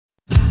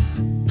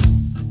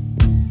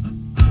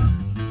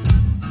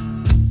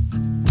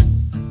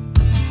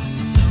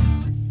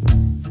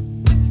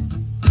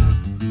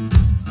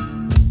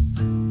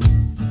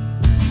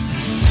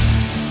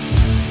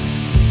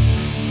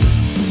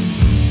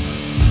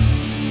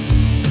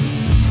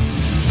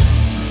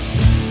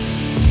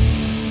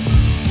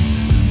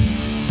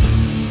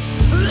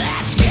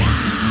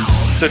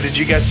So did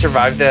you guys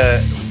survive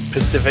the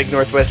Pacific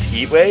Northwest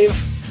heat wave?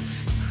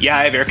 Yeah,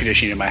 I have air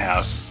conditioning in my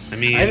house. I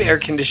have air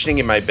conditioning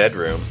in my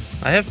bedroom.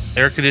 I have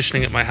air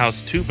conditioning at my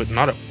house too, but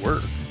not at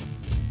work.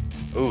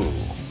 Ooh.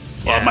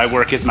 Well, my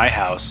work is my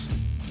house.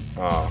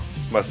 Oh,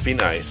 must be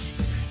nice.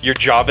 Your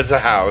job is a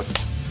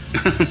house.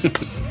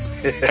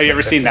 Have you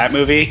ever seen that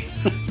movie?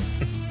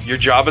 Your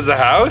job is a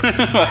house?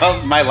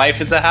 Well, my life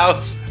is a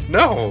house.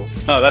 No.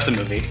 Oh, that's a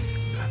movie.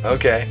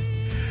 Okay.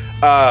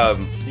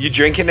 You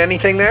drinking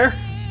anything there?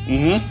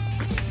 Mm-hmm.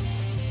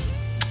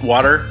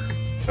 Water.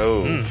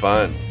 Oh,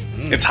 fun.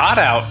 It's hot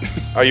out.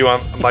 Are you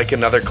on like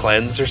another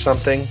cleanse or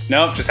something?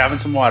 Nope, just having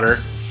some water.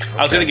 Okay.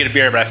 I was going to get a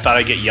beer, but I thought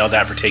I'd get yelled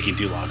at for taking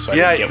too long. So I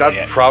didn't get that's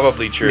one yet.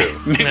 probably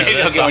true. Maybe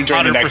I'll go and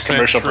during the next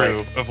commercial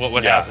break. Of what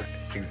would happen.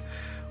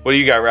 What do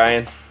you got,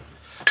 Ryan?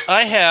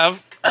 I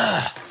have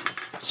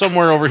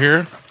somewhere over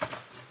here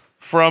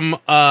from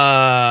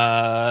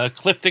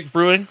Ecliptic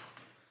Brewing.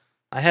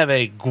 I have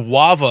a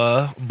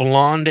guava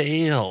blonde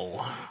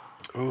ale.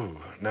 Ooh,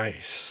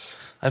 nice.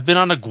 I've been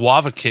on a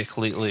guava kick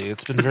lately.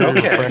 It's been very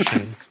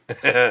refreshing.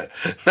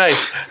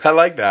 Nice. I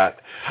like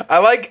that. I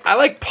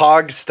like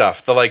Pog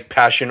stuff. The like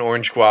passion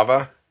orange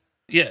guava.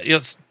 Yeah,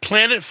 it's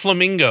Planet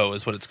Flamingo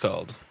is what it's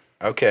called.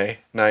 Okay,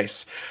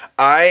 nice.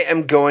 I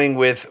am going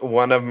with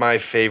one of my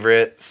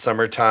favorite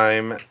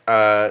summertime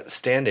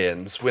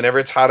stand-ins. Whenever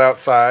it's hot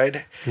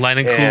outside.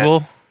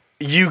 Leinenkugel.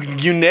 You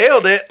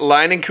nailed it.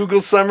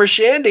 Leinenkugel Summer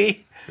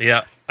Shandy.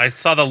 Yeah, I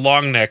saw the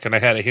long neck and I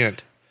had a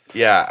hint.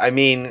 Yeah, I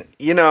mean,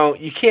 you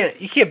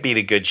can't beat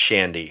a good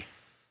shandy.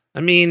 I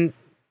mean,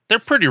 they're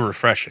pretty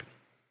refreshing.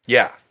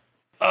 Yeah.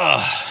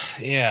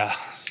 Yeah.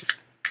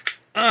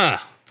 Get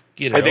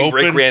it I think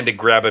open. Rick ran to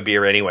grab a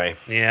beer anyway.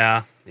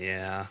 Yeah.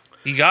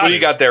 You got What do you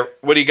got there?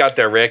 What do you got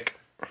there, Rick?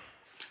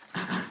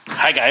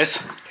 Hi, guys.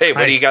 Hey,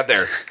 what do you got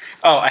there?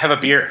 Oh, I have a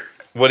beer.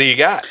 What do you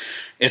got?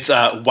 It's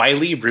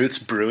Wiley Roots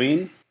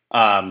Brewing.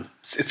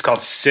 It's called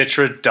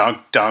Citra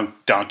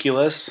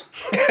Donkulus.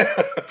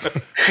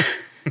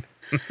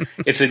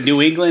 It's a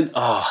New England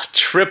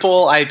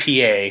triple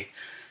IPA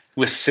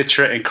with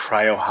Citra and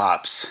cryo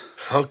hops.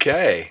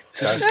 Okay.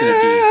 This is going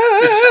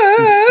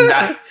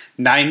to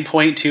be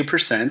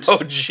 9.2%. Oh,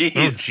 jeez.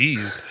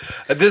 jeez.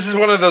 This is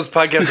one of those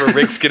podcasts where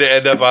Rick's going to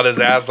end up on his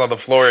ass on the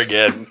floor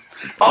again.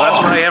 Well, that's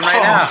where I am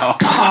right now.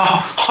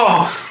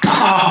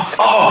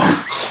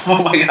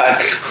 Oh my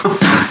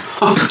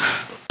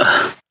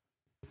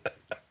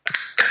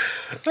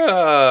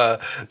God.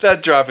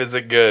 That drop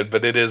isn't good,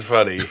 but it is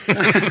funny.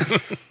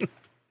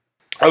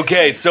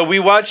 Okay, so we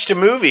watched a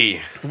movie.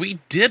 We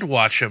did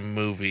watch a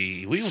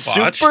movie. We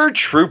watched Super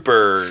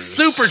Troopers.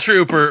 Super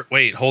Trooper.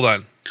 Wait, hold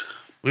on.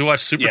 We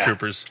watched Super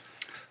Troopers.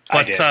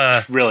 But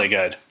I did. Really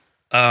good.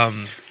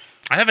 I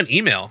have an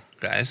email,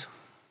 guys.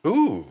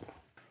 Ooh.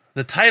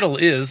 The title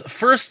is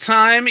First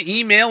Time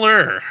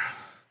Emailer.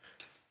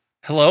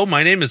 Hello,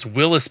 my name is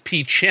Willis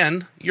P.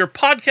 Chen. Your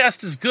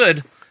podcast is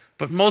good,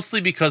 but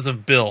mostly because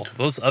of Bill.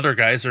 Those other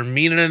guys are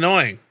mean and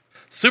annoying.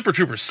 Super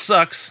Troopers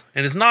sucks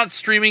and is not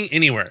streaming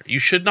anywhere. You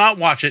should not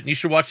watch it, and you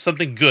should watch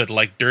something good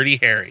like Dirty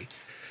Harry.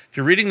 If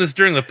you're reading this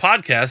during the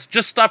podcast,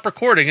 just stop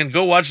recording and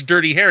go watch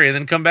Dirty Harry and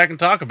then come back and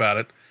talk about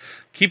it.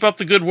 Keep up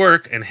the good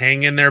work and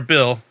hang in there,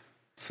 Bill.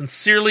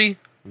 Sincerely,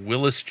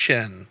 Willis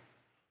Chen.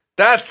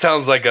 That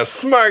sounds like a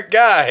smart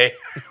guy.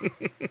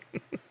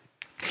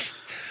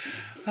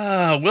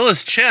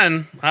 Willis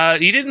Chen,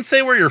 you didn't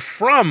say where you're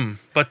from,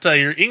 but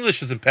your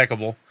English is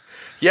impeccable.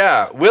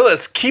 Yeah,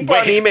 Willis, keep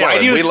on emailing. Why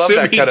do you we love assume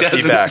that kind he of doesn't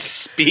feedback.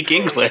 speak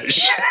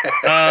English?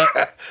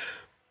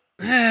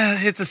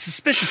 It's a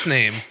suspicious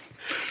name.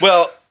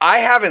 Well, I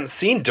haven't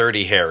seen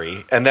Dirty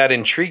Harry, and that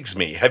intrigues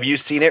me. Have you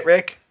seen it,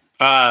 Rick?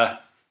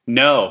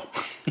 No.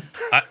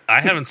 I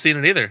haven't seen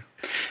it either.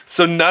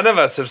 So none of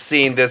us have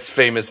seen this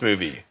famous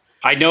movie.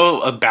 I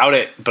know about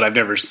it, but I've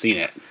never seen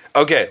it.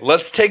 Okay,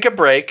 let's take a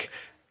break,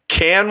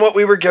 can what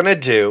we were going to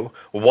do,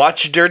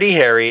 watch Dirty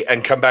Harry,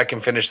 and come back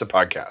and finish the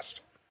podcast.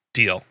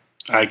 Deal.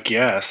 I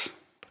guess.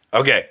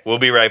 Okay, we'll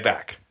be right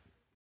back.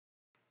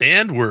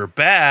 And we're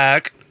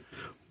back.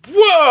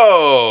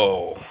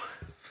 Whoa!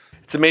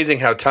 It's amazing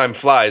how time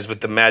flies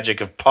with the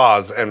magic of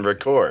pause and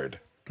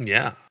record.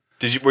 Yeah.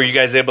 Were you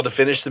guys able to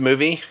finish the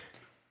movie?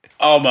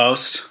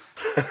 Almost.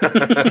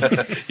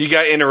 You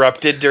got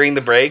interrupted during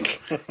the break?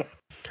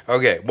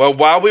 Okay, well,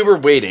 while we were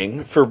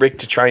waiting for Rick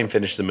to try and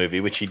finish the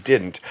movie, which he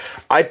didn't,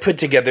 I put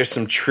together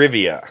some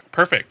trivia.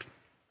 Perfect.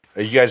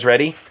 Are you guys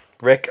ready?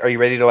 Rick, are you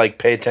ready to,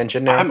 pay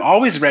attention now? I'm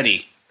always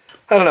ready.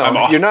 I don't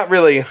know. You're not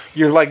really...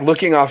 You're,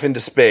 looking off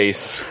into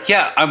space.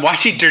 Yeah, I'm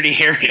watching Dirty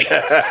Harry.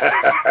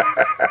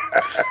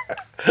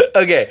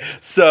 Okay,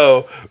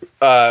 so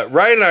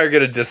Ryan and I are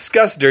going to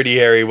discuss Dirty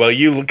Harry while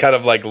you kind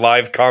of,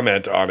 live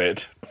comment on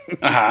it.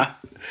 Uh-huh.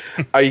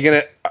 Are you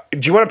going to...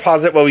 Do you want to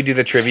pause it while we do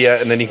the trivia,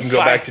 and then you can go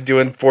back to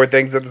doing 4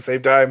 things at the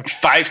same time?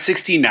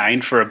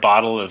 $5.69 for a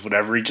bottle of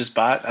whatever he just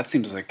bought? That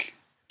seems like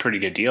a pretty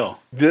good deal.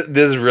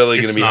 This is really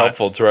going to be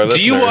helpful to our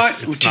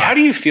listeners. How do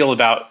you feel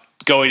about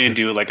going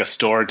into, a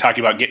store and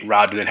talking about getting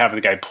robbed and then having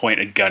the guy point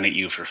a gun at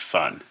you for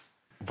fun?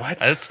 What?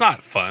 It's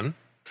not fun.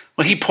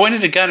 Well, he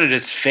pointed a gun at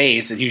his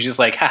face, and he was just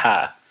like,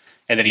 haha.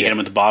 And then he hit him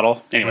with the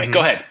bottle. Anyway, go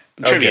ahead.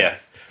 Trivia.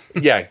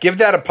 Okay. Yeah, give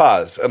that a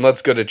pause, and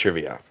let's go to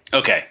trivia.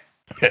 Okay.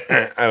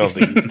 I don't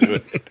think he's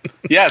doing it.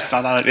 Yeah, it's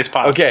not on it. It's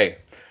paused. Okay,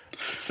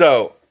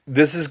 so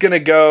this is going to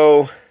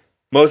go...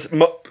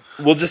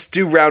 we'll just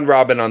do round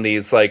robin on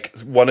these. Like,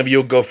 one of you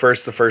will go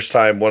first the first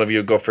time, one of you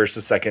will go first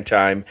the second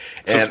time.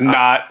 So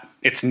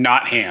it's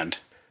not hand.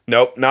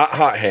 Nope, not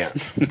hot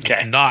hand.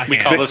 Okay. Not we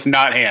hand. call this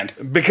not hand.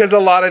 Because a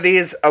lot of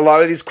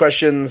these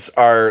questions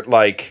are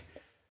like,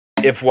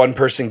 if one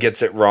person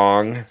gets it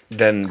wrong,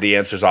 then the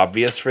answer's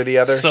obvious for the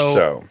other.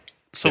 So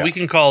yeah. We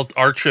can call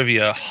our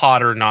trivia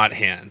hot or not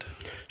hand.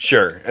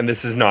 Sure, and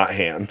this is not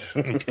hand.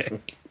 Okay.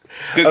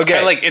 It's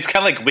kind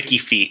of like Wiki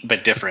Feet,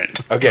 but different.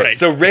 Okay, Right.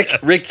 so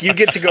Rick, you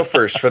get to go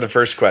first for the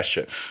first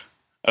question.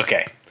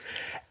 Okay.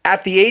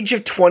 At the age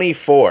of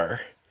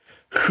 24,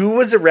 who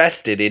was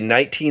arrested in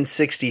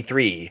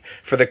 1963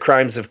 for the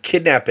crimes of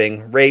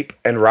kidnapping, rape,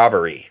 and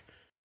robbery?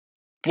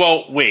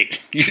 Well,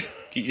 wait.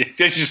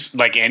 It's just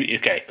like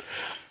okay.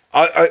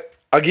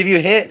 I'll give you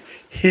a hint.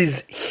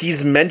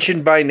 He's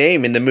mentioned by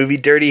name in the movie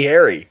Dirty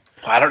Harry.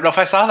 Well, I don't know if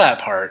I saw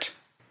that part.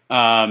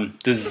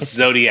 The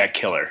Zodiac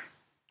Killer.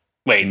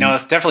 Wait, no,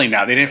 that's definitely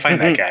not. They didn't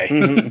find that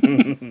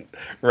guy.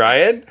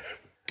 Ryan?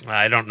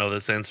 I don't know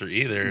this answer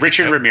either.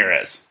 Richard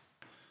Ramirez.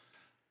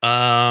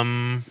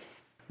 Uh-huh.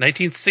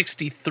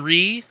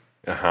 1963.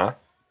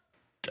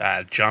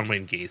 John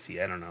Wayne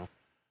Gacy. I don't know.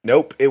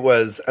 Nope. It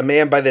was a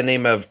man by the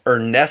name of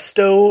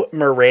Ernesto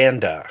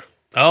Miranda.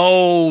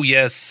 Oh,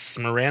 yes.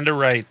 Miranda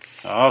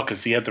rights. Oh,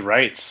 because he had the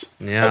rights.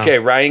 Yeah. Okay,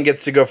 Ryan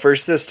gets to go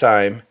first this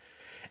time.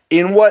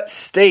 In what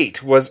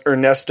state was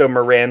Ernesto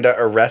Miranda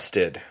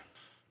arrested?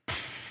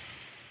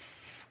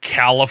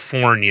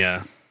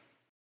 California.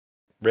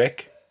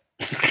 Rick?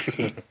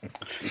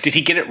 Did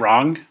he get it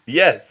wrong?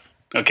 Yes.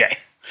 Okay.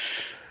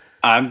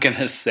 I'm going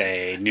to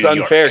say New It's York.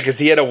 unfair because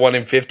he had a 1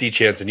 in 50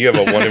 chance and you have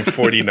a 1 in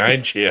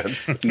 49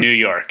 chance. New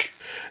York.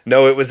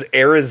 No, it was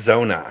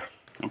Arizona.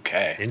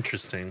 Okay.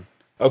 Interesting.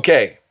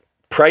 Okay,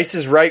 Price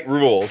is Right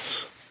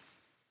rules.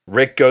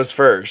 Rick goes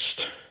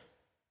first.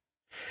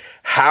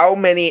 How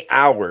many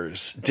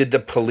hours did the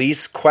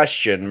police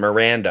question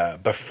Miranda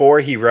before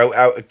he wrote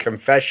out a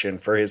confession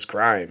for his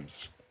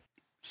crimes?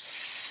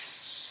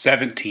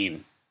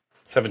 17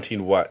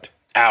 17 what?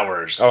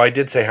 hours. Oh, I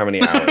did say how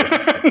many hours.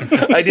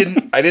 I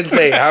didn't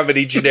say how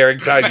many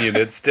generic time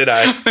units, did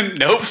I?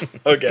 Nope.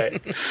 Okay.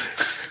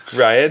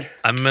 Ryan?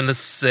 I'm going to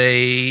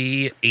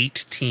say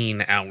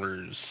 18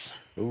 hours.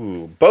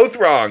 Ooh, both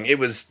wrong. It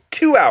was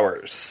 2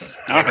 hours.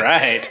 All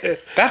right.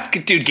 That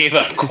dude gave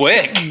up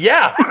quick.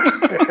 Yeah.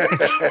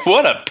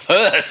 What a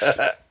puss.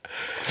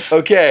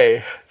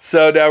 Okay.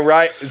 So now,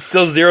 Ryan, it's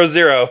still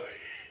 0-0.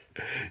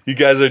 You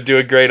guys are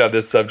doing great on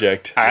this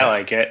subject. I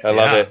like it. I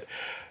love it.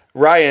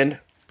 Ryan,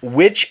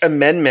 which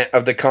amendment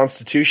of the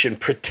Constitution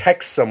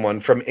protects someone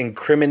from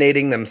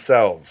incriminating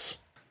themselves?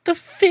 The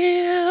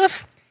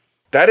 5th.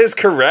 That is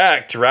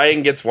correct.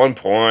 Ryan gets 1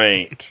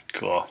 point.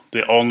 Cool.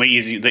 The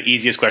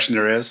easiest question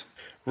there is.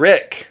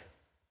 Rick,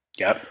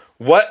 Yep.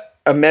 what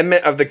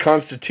amendment of the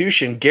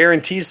Constitution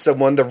guarantees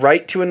someone the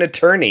right to an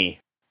attorney?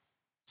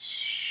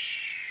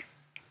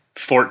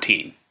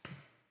 14.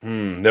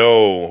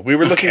 No, we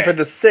were looking Okay. for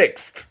the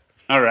 6th.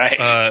 All right.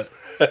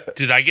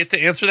 Did I get to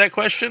answer that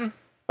question?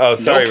 Oh,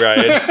 sorry, Nope.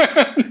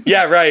 Ryan.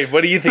 Yeah, Ryan,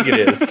 what do you think it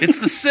is? It's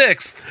the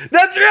 6th.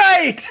 That's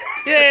right!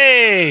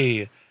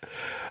 Yay!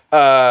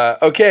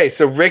 Okay,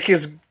 so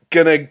Ryan's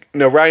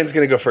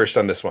gonna go first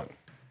on this one.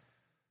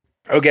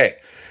 Okay.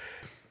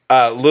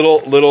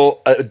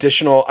 Little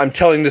additional, I'm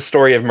telling the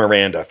story of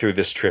Miranda through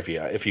this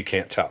trivia, if you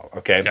can't tell.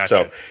 Okay, Gotcha.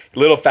 So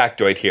little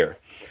factoid here.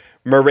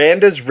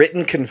 Miranda's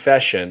written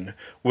confession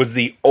was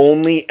the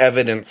only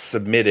evidence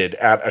submitted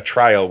at a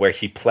trial where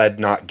he pled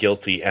not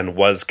guilty and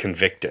was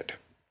convicted.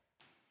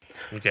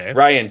 Okay.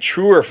 Ryan,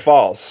 true or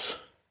false?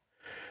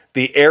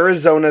 The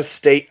Arizona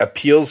State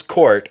Appeals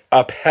Court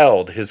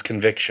upheld his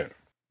conviction.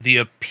 The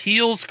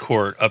appeals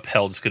court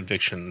upheld his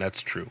conviction.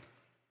 That's true.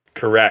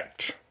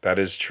 Correct. That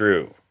is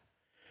true.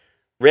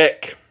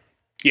 Rick,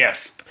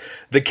 Yes.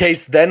 the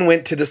case then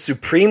went to the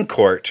Supreme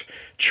Court.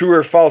 True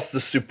or false, the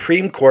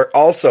Supreme Court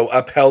also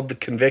upheld the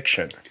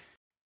conviction.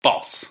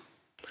 False.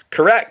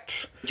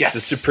 Correct. Yes.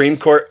 The Supreme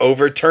Court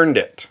overturned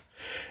it.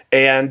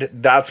 And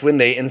that's when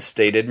they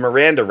instated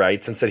Miranda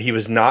rights and said he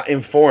was not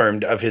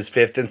informed of his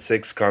 5th and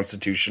 6th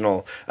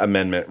constitutional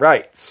amendment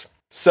rights.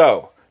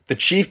 So, the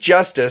Chief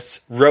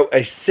Justice wrote a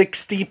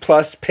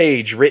 60-plus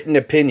page written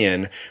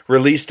opinion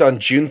released on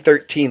June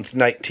 13th,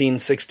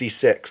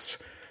 1966.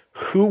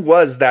 Who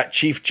was that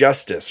Chief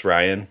Justice,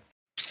 Ryan?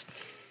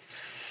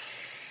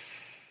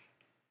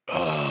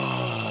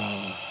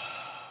 I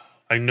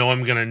know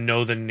I'm going to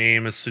know the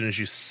name as soon as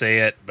you say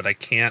it, but I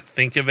can't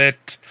think of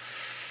it.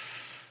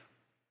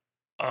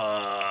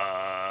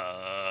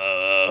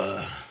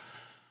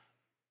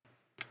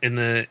 In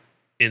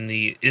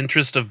the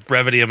interest of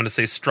brevity, I'm going to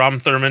say Strom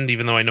Thurmond,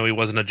 even though I know he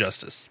wasn't a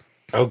justice.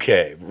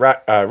 Okay,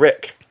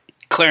 Rick.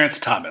 Clarence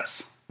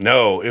Thomas.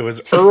 No, it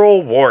was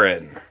Earl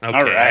Warren. Okay,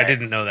 All right. I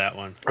didn't know that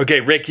one. Okay,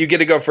 Rick, you get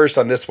to go first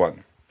on this one.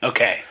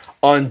 Okay.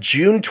 On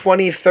June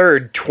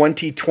 23rd,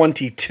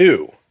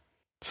 2022,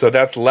 so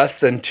that's less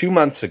than 2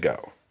 months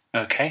ago,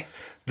 Okay.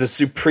 the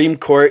Supreme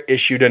Court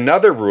issued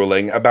another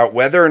ruling about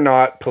whether or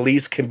not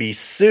police can be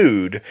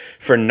sued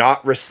for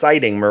not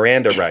reciting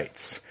Miranda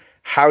rights.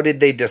 How did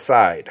they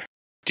decide?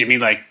 Do you mean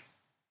like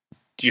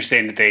you're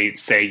saying that they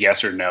say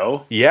yes or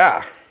no?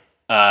 Yeah.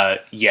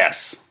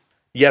 Yes.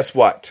 Yes,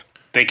 what?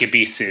 They could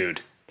be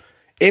sued.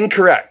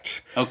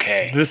 Incorrect.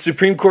 Okay. The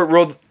Supreme Court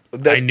ruled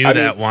that... I knew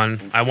that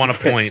one. I want a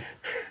point.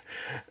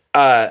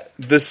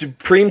 The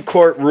Supreme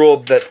Court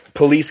ruled that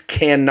police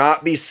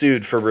cannot be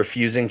sued for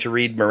refusing to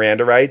read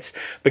Miranda rights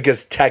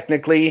because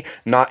technically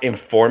not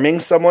informing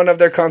someone of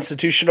their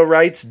constitutional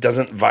rights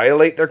doesn't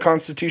violate their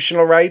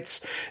constitutional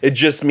rights. It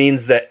just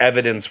means that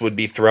evidence would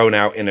be thrown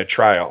out in a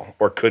trial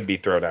or could be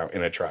thrown out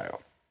in a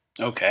trial.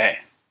 Okay.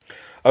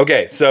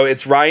 Okay, so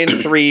it's Ryan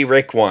 3,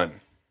 Rick 1.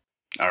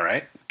 All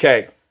right.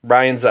 Okay,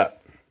 Ryan's up.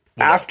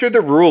 After the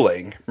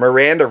ruling,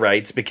 Miranda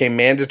rights became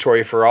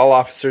mandatory for all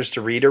officers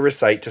to read or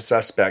recite to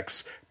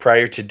suspects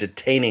prior to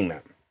detaining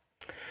them.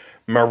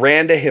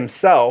 Miranda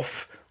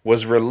himself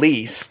was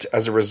released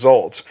as a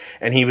result,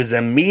 and he was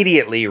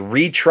immediately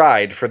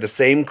retried for the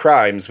same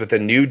crimes with a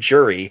new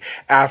jury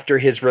after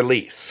his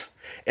release.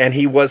 And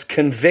he was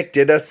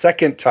convicted a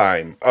second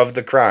time of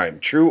the crime.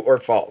 True or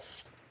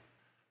false?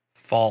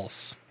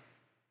 False.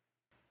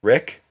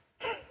 Rick?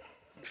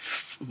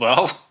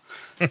 Well,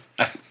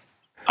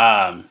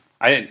 I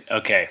didn't.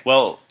 Okay.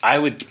 Well, I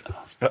would.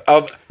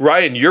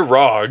 Ryan, you're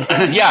wrong.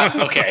 Yeah.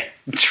 Okay.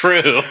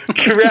 True.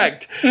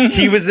 Correct.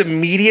 He was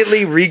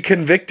immediately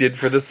reconvicted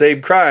for the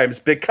same crimes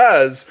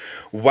because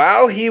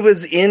while he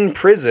was in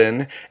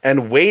prison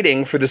and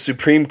waiting for the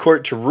Supreme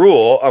Court to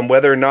rule on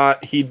whether or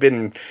not he'd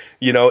been,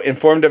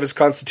 informed of his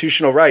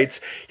constitutional rights,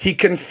 he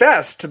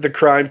confessed the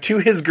crime to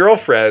his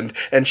girlfriend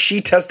and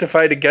she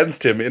testified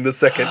against him in the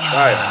second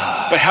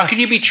trial. But how can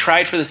you be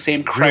tried for the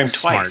same crime Real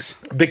smart. twice?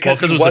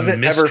 Because Well, 'cause he it was a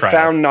wasn't ever mistrial.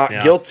 found not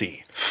Yeah. guilty.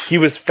 He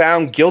was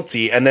found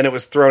guilty, and then it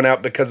was thrown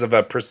out because of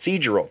a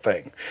procedural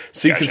thing.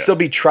 So you can Gotcha. still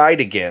be tried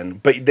again,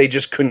 but they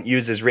just couldn't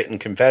use his written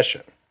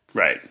confession.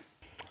 Right.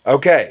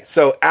 Okay,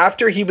 so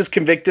after he was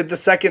convicted the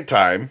second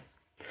time,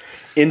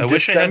 in I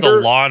wish I had the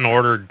December... Law and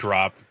Order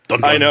drop. Dun,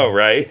 dun. I know,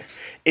 right?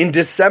 In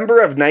December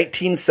of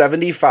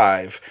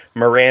 1975,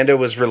 Miranda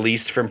was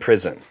released from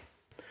prison.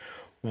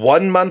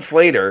 1 month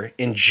later,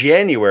 in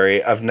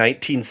January of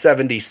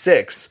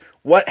 1976,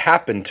 what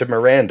happened to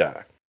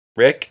Miranda?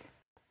 Rick?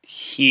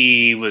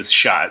 He was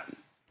shot.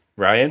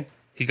 Ryan?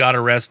 He got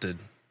arrested.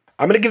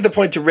 I'm going to give the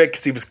point to Rick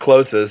because he was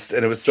closest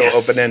and it was so Yes.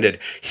 open-ended.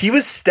 He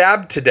was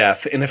stabbed to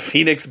death in a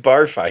Phoenix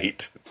bar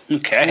fight.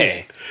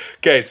 Okay.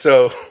 Okay,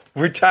 so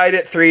we're tied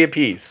at 3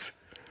 apiece.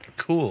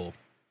 Cool.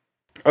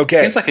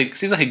 Okay. Seems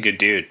like a good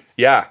dude.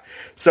 Yeah.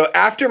 So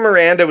after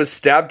Miranda was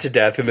stabbed to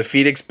death in the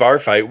Phoenix bar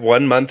fight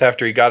 1 month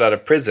after he got out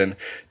of prison,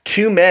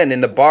 2 men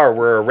in the bar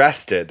were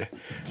arrested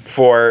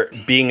for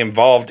being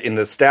involved in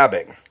the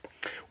stabbing.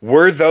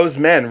 Were those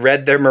men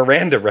read their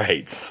Miranda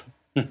rights?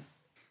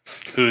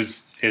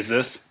 Is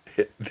this?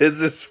 This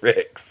is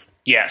Rick's.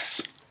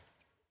 Yes.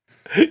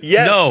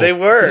 Yes, No. they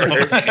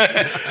were.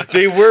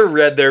 They were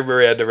read their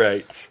Miranda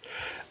rights.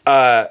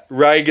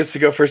 Ryan gets to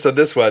go first on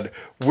this one.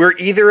 Were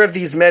either of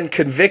these men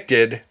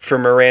convicted for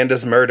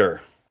Miranda's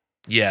murder?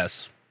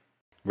 Yes.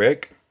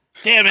 Rick?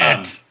 Damn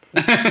it.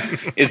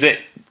 Is it?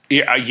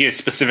 Are you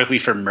specifically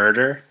for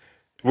murder?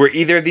 Were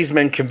either of these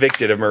men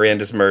convicted of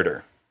Miranda's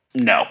murder?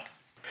 No.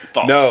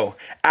 False. No.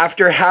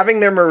 After having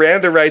their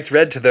Miranda rights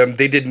read to them,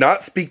 they did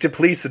not speak to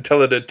police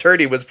until an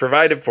attorney was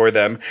provided for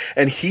them.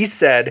 And he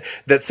said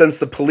that since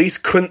the police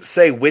couldn't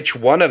say which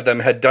one of them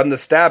had done the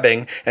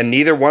stabbing, and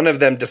neither one of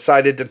them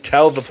decided to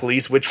tell the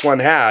police which one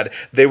had,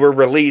 they were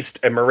released,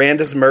 and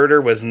Miranda's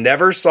murder was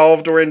never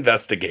solved or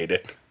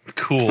investigated.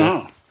 Cool.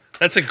 Oh.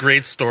 That's a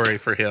great story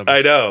for him.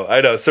 I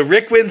know. So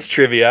Rick wins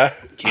trivia.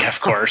 Yeah, of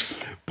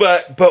course.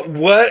 But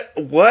what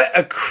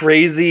a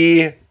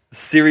crazy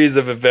series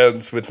of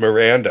events with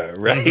Miranda,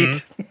 right?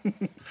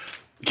 Mm-hmm.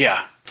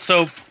 Yeah.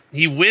 So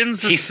he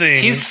wins the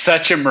thing. He's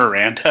such a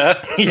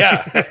Miranda.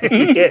 Yeah,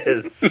 he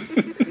is.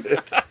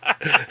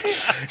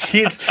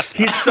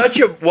 he's such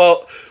a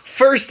well.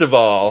 First of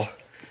all,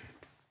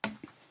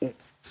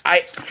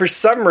 for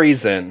some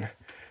reason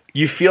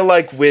you feel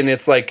like when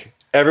it's like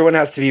everyone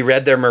has to be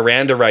read their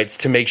Miranda rights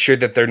to make sure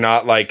that they're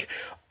not like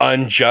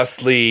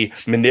unjustly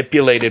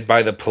manipulated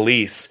by the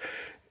police.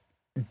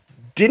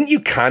 Didn't you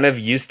kind of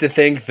used to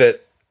think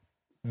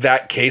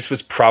that case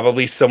was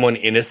probably someone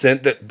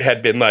innocent that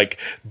had been like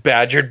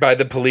badgered by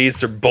the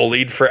police or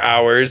bullied for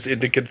hours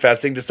into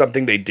confessing to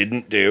something they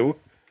didn't do?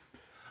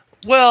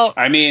 Well,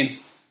 I mean,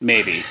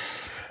 maybe.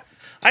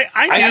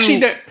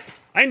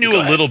 I knew Go a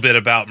ahead. little bit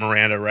about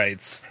Miranda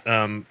rights,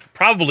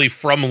 probably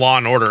from Law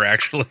and Order,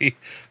 actually.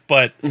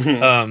 But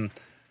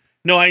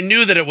no, I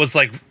knew that it was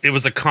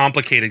a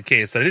complicated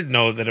case. I didn't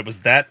know that it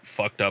was that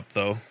fucked up,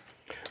 though.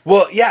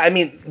 Well, yeah, I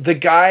mean, the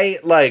guy,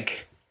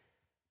 like,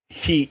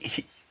 he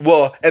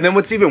Well, and then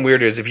what's even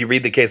weirder is if you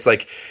read the case,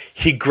 like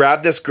he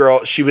grabbed this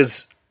girl. She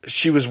was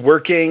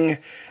working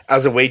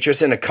as a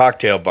waitress in a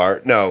cocktail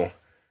bar. No,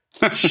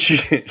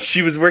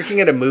 she was working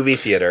at a movie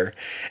theater,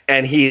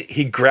 and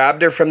he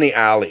grabbed her from the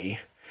alley,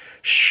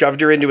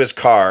 shoved her into his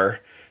car,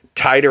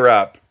 tied her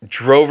up,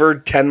 drove her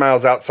 10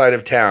 miles outside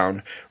of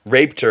town,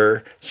 raped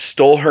her,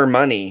 stole her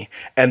money,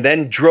 and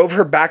then drove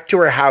her back to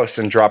her house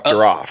and dropped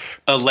her off.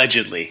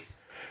 Allegedly.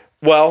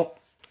 Well,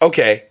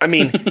 okay. I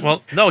mean,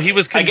 Well, no, he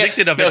was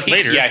convicted of it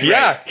later.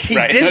 he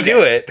did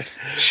do it.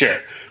 Sure.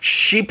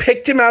 She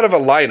picked him out of a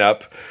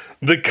lineup.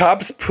 The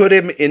cops put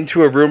him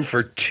into a room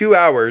for 2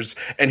 hours,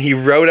 and he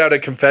wrote out a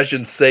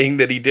confession saying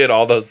that he did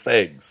all those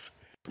things.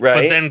 Right?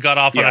 But then got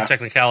off on a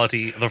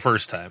technicality the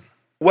first time.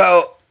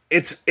 Well,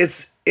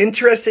 it's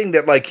interesting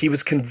that like he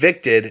was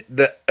convicted,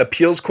 the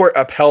appeals court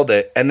upheld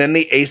it, and then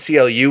the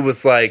ACLU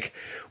was like,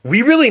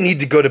 we really need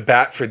to go to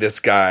bat for this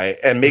guy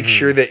and make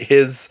sure that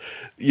his,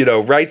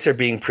 rights are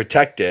being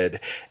protected.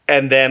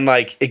 And then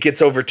like it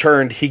gets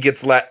overturned, he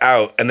gets let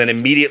out, and then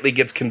immediately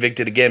gets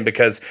convicted again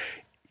because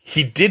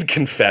he did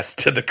confess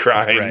to the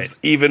crimes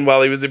even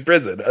while he was in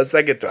prison a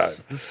second time.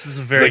 This is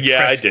a very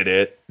I did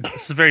it.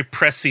 This is a very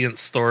prescient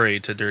story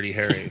to Dirty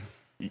Harry.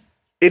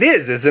 It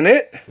is, isn't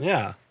it?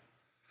 Yeah.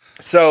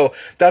 So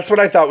that's what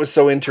I thought was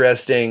so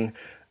interesting.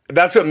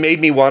 That's what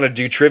made me want to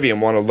do trivia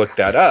and want to look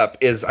that up.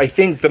 Is I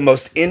think the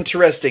most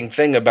interesting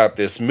thing about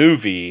this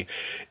movie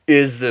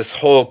is this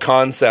whole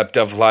concept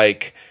of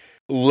like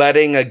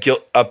letting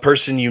a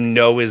person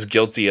is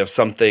guilty of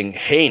something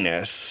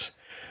heinous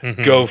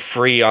go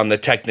free on the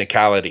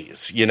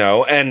technicalities,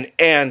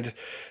 and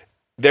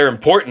they're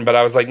important. But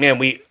I was like, man,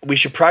 we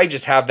should probably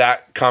just have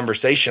that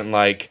conversation.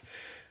 Like,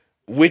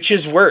 which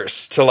is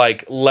worse, to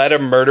like let a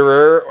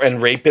murderer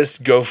and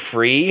rapist go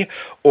free,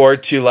 or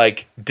to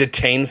like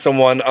detain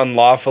someone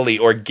unlawfully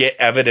or get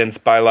evidence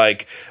by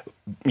like,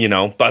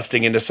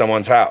 busting into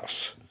someone's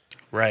house.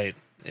 Right.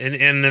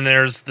 And then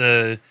there's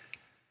the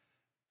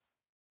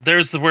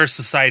where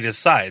society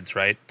decides,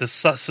 right? The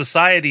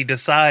society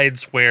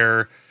decides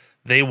where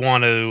they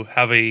want to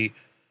have a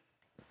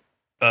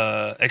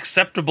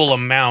acceptable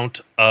amount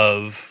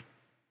of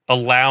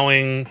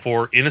allowing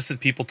for innocent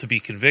people to be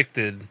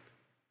convicted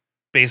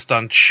based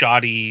on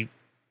shoddy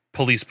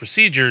police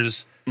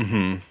procedures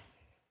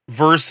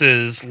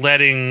versus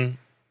letting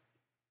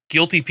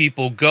guilty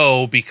people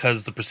go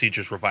because the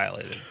procedures were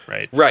violated,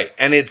 right? Right.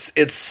 And it's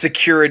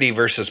security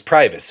versus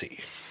privacy.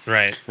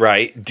 Right.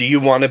 Right. Do you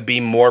want to be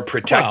more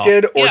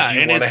protected, or do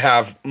you want to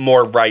have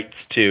more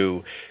rights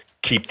to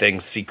keep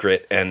things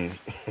secret? And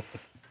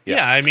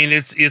I mean,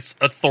 it's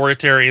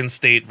authoritarian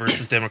state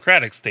versus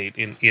democratic state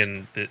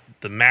in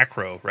the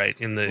macro, right?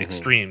 In the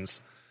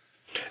extremes.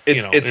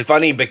 It's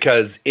funny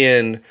because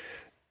in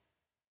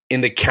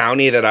the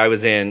county that I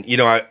was in,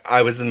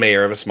 I was the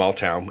mayor of a small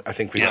town. I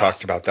think we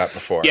talked about that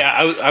before. Yeah,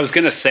 I was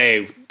going to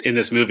say in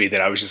this movie that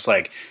I was just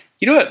like,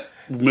 you know what?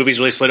 Movies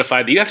really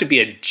solidified that you have to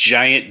be a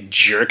giant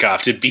jerk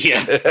off to be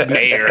a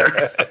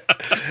mayor.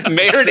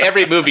 Mayor in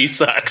every movie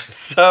sucks.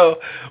 So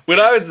when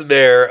I was the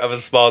mayor of a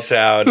small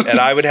town,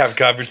 and I would have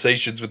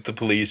conversations with the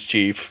police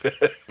chief,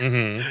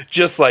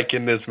 just like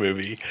in this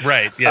movie,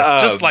 right?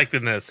 Yes, just like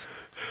in this.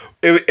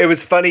 It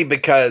was funny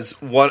because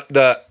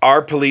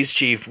our police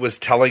chief was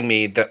telling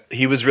me that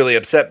he was really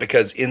upset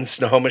because in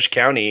Snohomish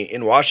County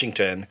in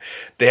Washington,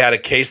 they had a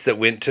case that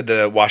went to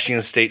the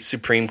Washington State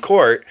Supreme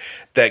Court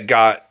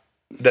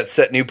that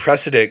set new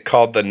precedent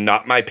called the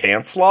Not My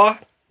Pants Law.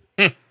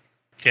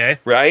 Okay.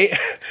 Right?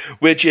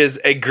 Which is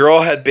a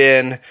girl had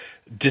been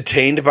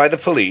detained by the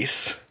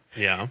police.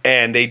 Yeah.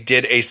 And they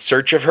did a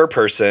search of her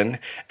person,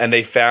 and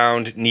they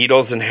found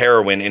needles and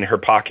heroin in her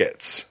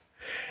pockets.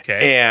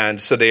 Okay.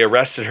 And so they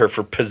arrested her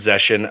for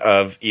possession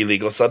of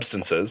illegal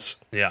substances.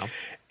 Yeah.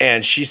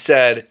 And she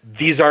said,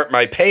 "These aren't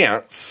my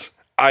pants.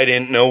 I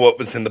didn't know what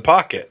was in the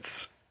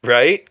pockets."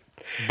 Right?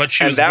 But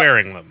she was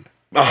wearing them.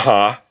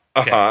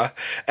 Okay.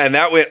 And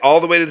that went all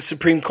the way to the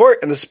Supreme Court.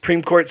 And the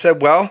Supreme Court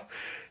said, well,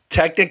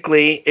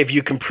 technically, if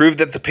you can prove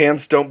that the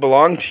pants don't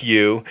belong to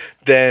you,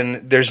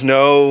 then there's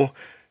no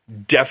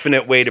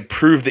definite way to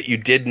prove that you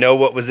did know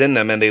what was in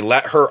them. And they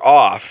let her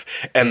off.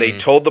 And they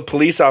told the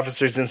police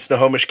officers in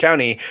Snohomish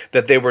County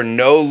that they were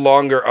no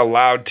longer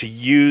allowed to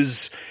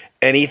use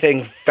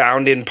anything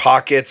found in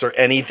pockets or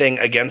anything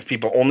against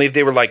people, only if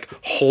they were like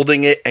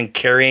holding it and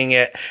carrying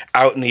it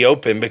out in the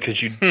open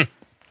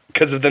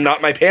because of the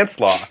Not My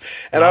Pants law.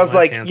 And I was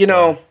like,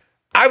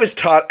 I was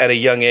taught at a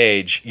young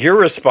age, you're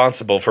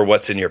responsible for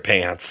what's in your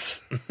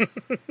pants.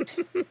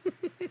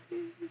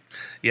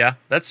 Yeah,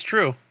 that's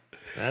true.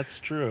 That's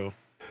true.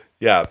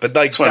 Yeah, but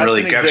like, that's one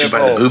really grabs you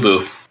by the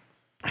boo-boo.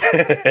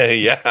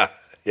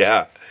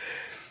 Yeah.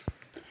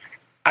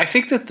 I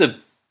think that the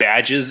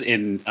badges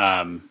in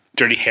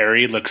Dirty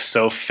Harry look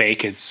so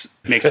fake, it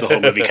makes the whole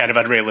movie kind of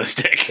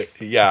unrealistic.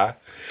 Yeah.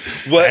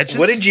 What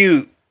did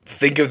you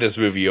think of this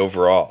movie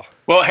overall?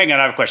 Well, hang on,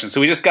 I have a question. So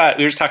we were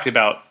just talking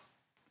about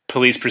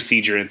police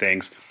procedure and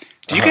things.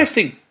 Do you guys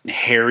think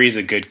Harry's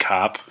a good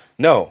cop?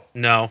 No.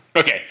 No.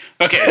 Okay,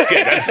 that's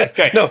good. That's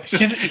okay. No,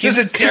 he's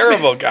a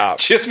terrible cop.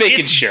 Just making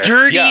It's sure.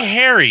 Dirty Yeah.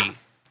 Harry.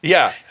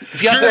 Yeah.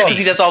 Yeah, because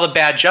he does all the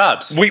bad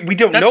jobs. We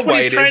don't That's know what why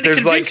he's it trying is. to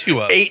There's convince like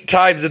you of. 8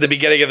 times at the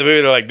beginning of the movie,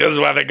 they're like, this is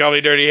why they call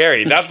me Dirty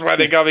Harry. That's why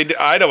they call me...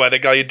 I know why they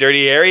call you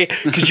Dirty Harry,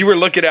 because you were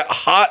looking at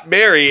Hot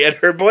Mary and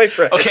her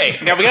boyfriend. Okay,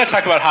 now we got to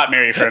talk about Hot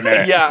Mary for a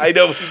minute. Yeah, I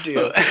know we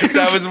do.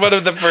 That was one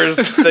of the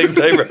first things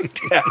I wrote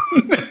down.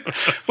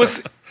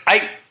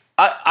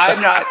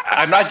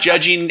 I'm not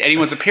judging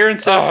anyone's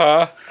appearances.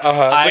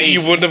 But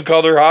you wouldn't have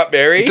called her Hot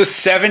Mary? The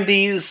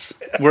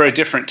 70s were a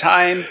different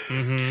time.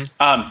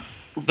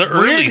 The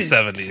early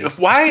 70s.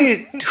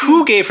 Why?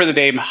 Who gave her the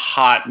name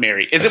Hot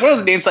Mary? Is it one of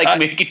those names like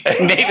maybe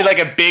like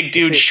a big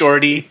dude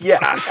Shorty?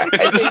 Yeah.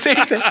 Is it the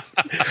same thing?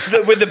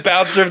 When the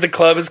bouncer of the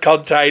club is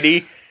called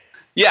Tiny?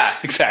 Yeah,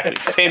 exactly.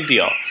 Same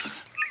deal.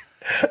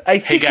 I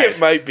think guys.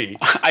 it might be.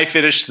 I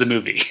finished the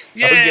movie.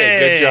 Yay! Okay,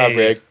 good job,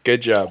 Rick.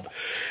 Good job.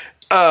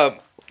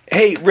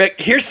 Hey, Rick,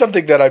 here's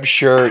something that I'm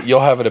sure you'll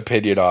have an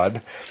opinion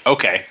on.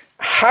 Okay.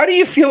 How do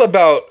you feel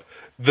about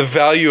the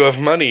value of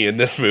money in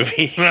this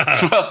movie?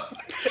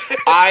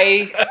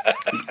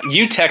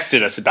 You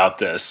texted us about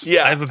this.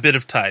 Yeah. I have a bit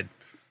of tide.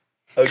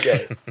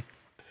 Okay.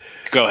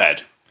 Go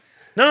ahead.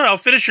 No,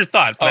 finish your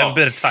thought. But I have a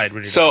bit of tide.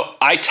 When you're done. So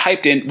I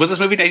typed in, was this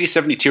movie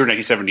 1972 or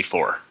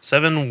 1974?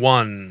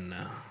 7-1.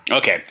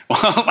 Okay.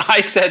 Well, I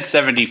said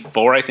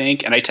 74, I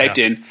think, and I typed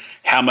in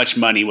how much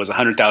money was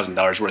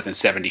 $100,000 worth in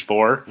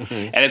 74,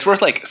 and it's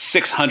worth like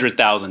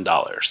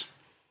 $600,000.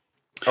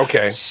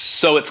 Okay.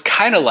 So it's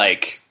kind of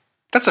like,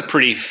 that's a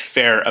pretty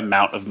fair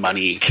amount of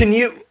money. Can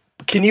you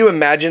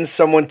imagine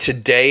someone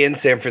today in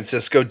San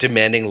Francisco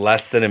demanding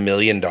less than $1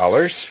 million?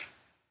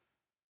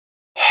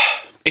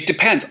 It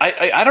depends.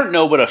 I don't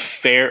know what a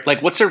fair,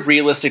 like, what's a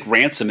realistic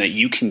ransom that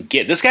you can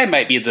get? This guy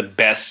might be the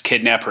best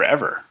kidnapper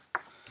ever.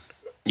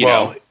 You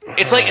know,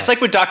 it's like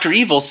when Dr.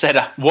 Evil said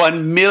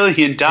 $1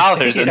 million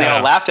and they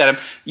all laughed at him.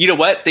 You know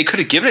what? They could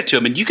have given it to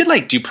him, and you could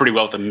like do pretty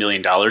well with $1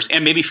 million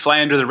and maybe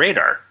fly under the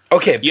radar.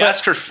 Okay, you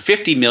ask for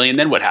 $50 million,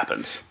 then what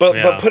happens?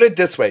 But put it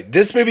this way: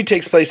 this movie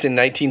takes place in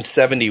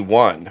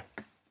 1971.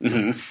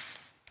 And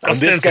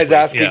this guy's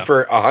asking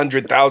for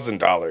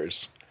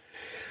 $100,000,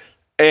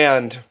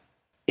 and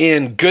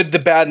in Good, the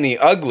Bad, and the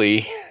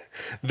Ugly,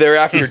 they're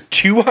after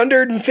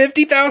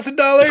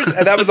 $250,000,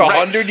 and that was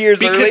 100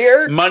 years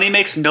earlier. Money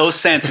makes no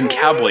sense in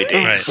cowboy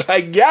days.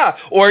 Like, yeah,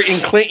 or in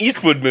Clint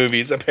Eastwood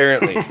movies,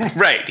 apparently.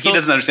 Right, he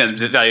doesn't understand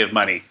the value of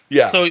money.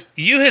 Yeah. So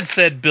you had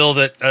said, Bill,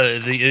 that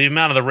the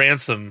amount of the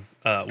ransom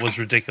was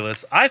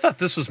ridiculous. I thought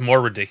this was more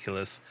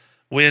ridiculous.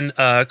 When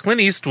Clint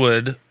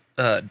Eastwood,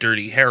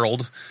 Dirty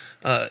Harold,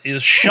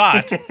 is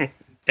shot,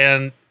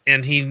 and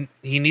he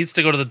needs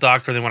to go to the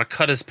doctor. They want to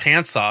cut his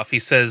pants off. He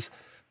says,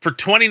 for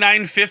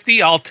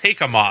 $29.50, I'll take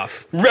them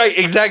off. Right,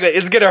 exactly.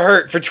 It's gonna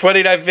hurt for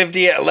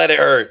 $29.50. Let it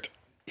hurt.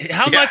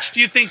 How much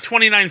do you think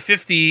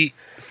 $29.50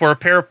 for a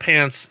pair of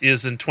pants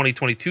is in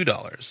 2022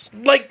 dollars?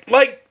 Like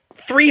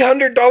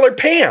 $300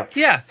 pants.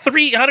 Yeah,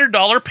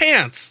 $300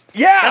 pants.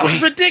 Yeah, That's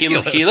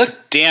ridiculous. He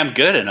looked damn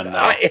good in them,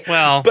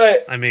 though.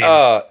 But I mean,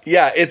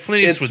 yeah, it's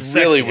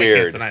really weird.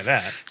 I can't deny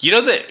that. You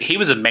know that he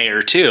was a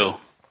mayor too.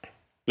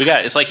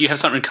 It's like you have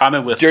something in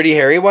common with Dirty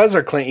Harry was,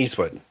 or Clint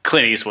Eastwood?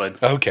 Clint Eastwood.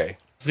 Okay.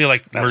 Isn't he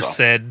like That's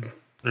Merced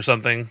or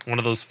something? One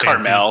of those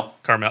fancy,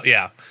 Carmel,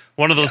 yeah.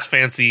 One of those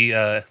fancy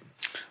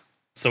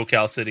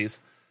SoCal cities.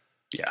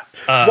 Yeah.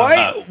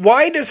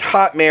 Why does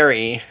Hot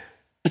Mary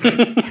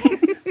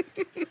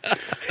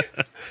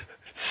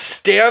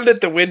stand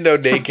at the window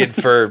naked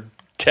for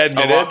 10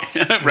 minutes?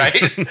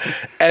 Right.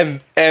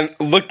 and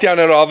look down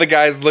at all the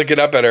guys looking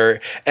up at her,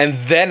 and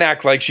then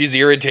act like she's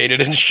irritated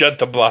and shut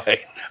the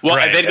blinds? Well,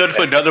 and then go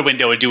to another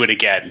window and do it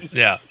again.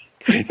 Yeah.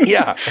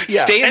 Yeah.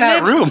 Stay in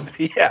that room.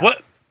 Yeah.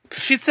 What?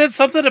 She said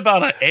something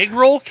about an egg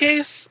roll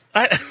case?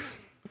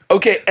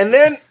 Okay, and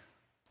then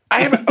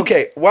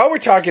while we're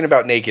talking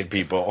about naked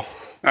people,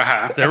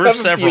 there were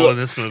several in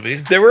this movie.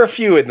 There were a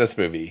few in this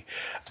movie.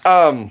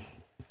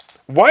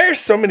 Why are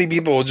so many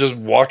people just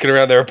walking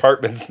around their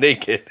apartments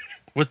naked?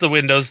 With the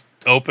windows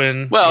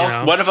open.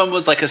 Well, one of them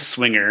was like a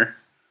swinger.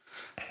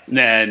 And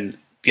then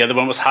the other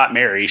one was Hot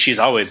Mary. She's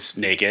always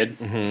naked.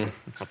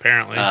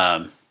 Apparently.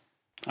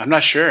 I'm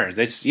not sure.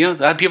 That's,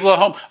 people at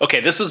home.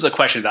 Okay, this was a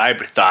question that I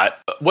thought.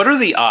 What are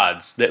the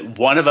odds that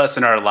one of us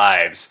in our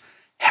lives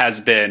has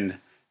been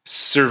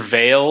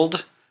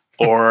surveilled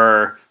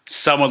or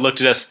someone looked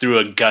at us through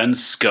a gun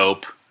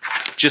scope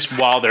just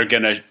while they're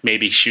going to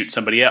maybe shoot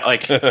somebody else?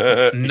 Like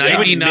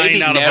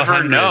 99 out of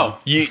 100. Know.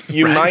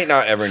 You Right? might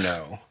not ever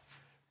know.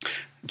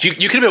 You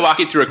could have been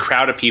walking through a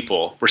crowd of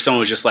people where someone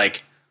was just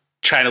like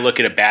trying to look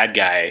at a bad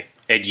guy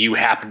and you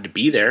happened to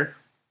be there.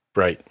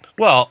 Right.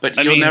 Well, but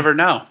you'll never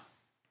know.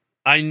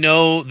 I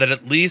know that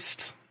at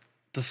least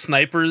the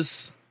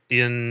snipers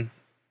in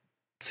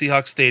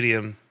Seahawks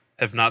Stadium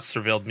have not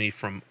surveilled me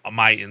from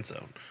my end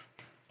zone.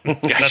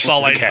 That's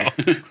all I know.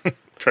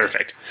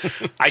 Perfect.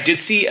 I did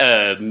see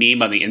a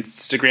meme on the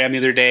Instagram the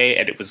other day,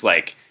 and it was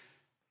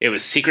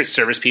Secret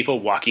Service people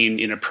walking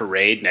in a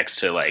parade next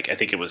to, like, I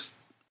think it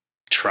was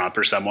Trump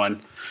or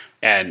someone.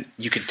 and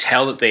you could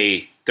tell that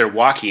they're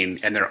walking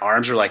and their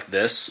arms are like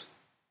this,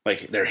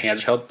 like their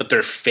hands are held, but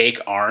they're fake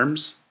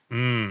arms.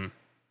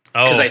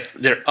 Because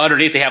they're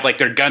underneath, they have like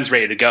their guns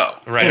ready to go.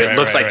 Right. It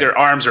looks like their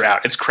arms are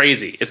out. It's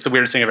crazy. It's the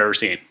weirdest thing I've ever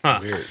seen. Huh.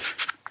 Weird.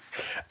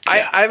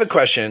 I have a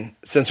question.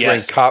 Since we're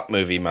in cop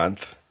movie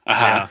month,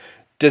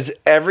 does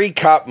every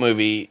cop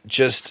movie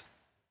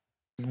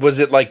was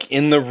it like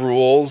in the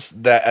rules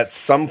that at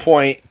some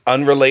point,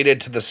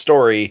 unrelated to the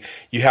story,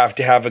 you have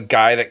to have a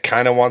guy that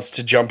kind of wants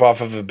to jump off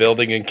of a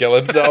building and kill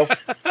himself?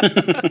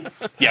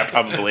 Yeah,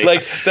 probably.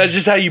 Like, that's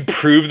just how you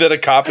prove that a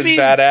cop is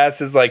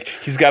badass, is like,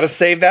 he's got to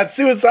save that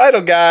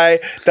suicidal guy.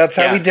 That's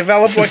how we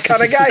develop what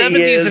kind of guy he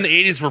is. 70s and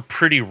 80s were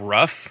pretty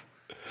rough.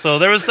 So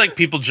there was like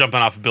people jumping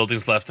off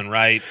buildings left and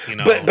right, you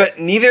know. But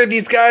neither of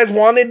these guys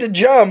wanted to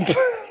jump.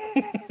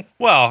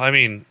 Well, I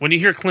mean, when you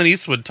hear Clint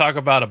Eastwood talk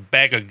about a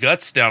bag of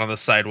guts down on the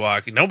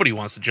sidewalk, nobody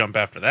wants to jump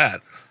after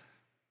that.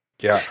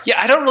 Yeah. Yeah,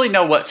 I don't really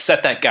know what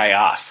set that guy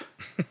off.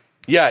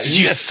 Yeah.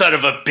 You son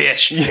of a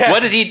bitch. Yeah.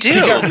 What did he do? He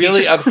got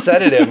really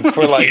upset at him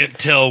for like... Can't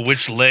tell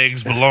which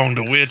legs belong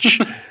to which.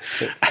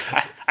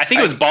 I think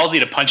it was ballsy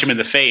to punch him in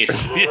the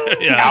face.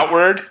 Yeah.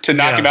 Outward, to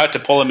knock him out, to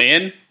pull him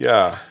in.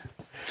 Yeah.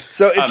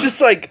 So it's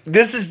just like,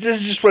 this is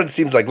just what it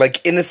seems like.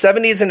 Like in the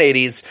 70s and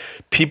 80s,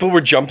 people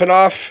were jumping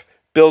off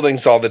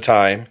buildings all the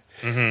time.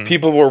 Mm-hmm.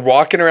 People were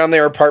walking around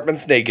their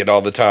apartments naked all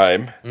the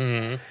time.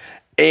 Mm-hmm.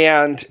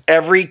 And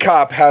every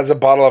cop has a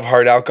bottle of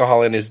hard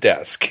alcohol in his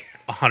desk.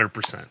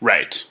 100%.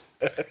 Right.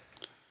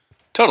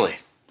 Totally.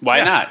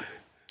 Why not?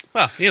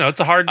 Well, it's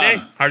a hard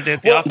day. Hard day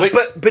at the office.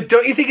 But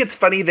don't you think it's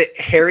funny that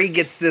Harry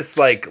gets this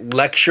like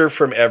lecture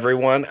from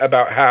everyone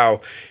about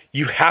how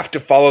you have to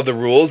follow the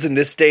rules in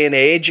this day and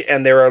age,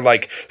 and there are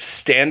like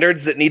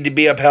standards that need to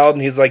be upheld,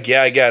 and he's like,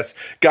 yeah, I guess.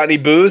 Got any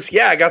booze?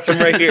 Yeah, I got some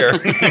right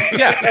here.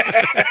 Yeah.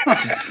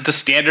 The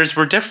standards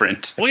were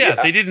different. Well,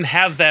 yeah, they didn't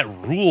have that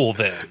rule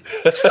then.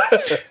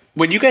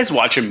 When you guys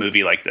watch a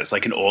movie like this,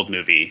 like an old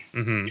movie,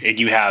 and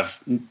you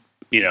have,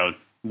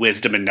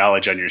 wisdom and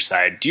knowledge on your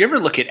side, do you ever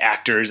look at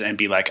actors and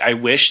be like, I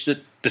wish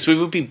that this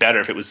movie would be better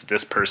if it was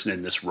this person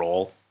in this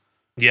role?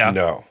 Yeah.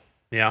 No.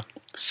 Yeah.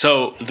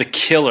 So the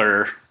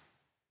killer,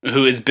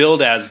 who is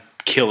billed as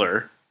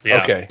Killer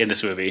in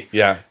this movie.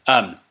 Yeah.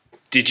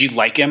 Did you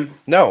like him?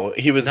 No,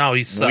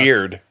 he sucked.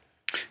 weird.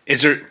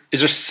 Did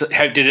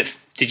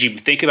you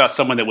think about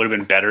someone that would have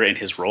been better in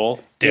his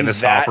role? Dennis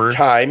in that Hopper.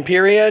 Time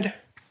period?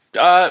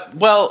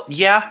 Well,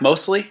 yeah,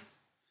 mostly.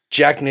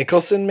 Jack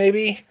Nicholson,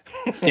 maybe?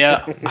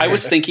 Yeah. I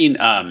was thinking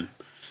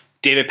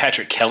David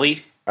Patrick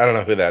Kelly. I don't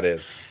know who that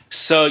is.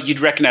 So you'd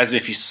recognize him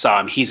if you saw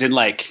him. He's in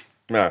like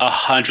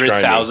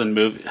 100,000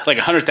 movies. Like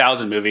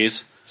 100,000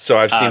 movies. So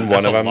I've seen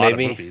one of them,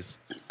 maybe.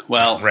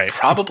 Well,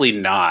 probably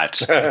not.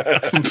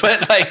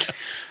 But like,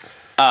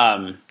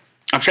 I'm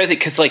trying to think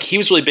because like he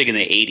was really big in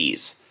the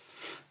 80s.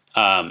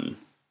 Did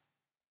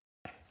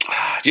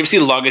you ever see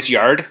The Longest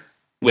Yard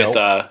with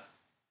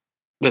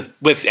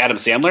with Adam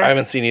Sandler? I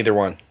haven't seen either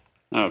one.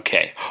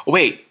 Okay. Oh,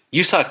 wait,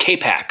 you saw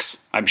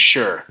K-Pax? I'm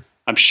sure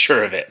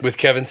of it. With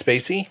Kevin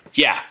Spacey?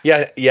 Yeah.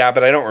 Yeah,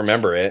 but I don't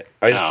remember it.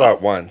 I just saw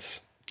it once.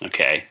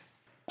 Okay.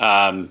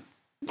 Did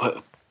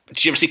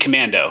you ever see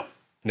Commando?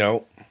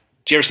 No.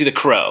 Did you ever see The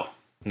Crow?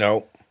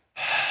 No.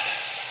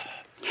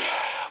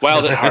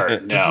 Wild at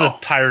Heart? No. This is a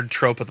tired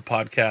trope of the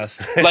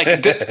podcast. Like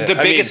the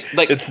biggest,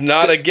 like it's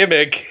not a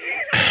gimmick.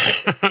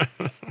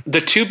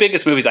 The two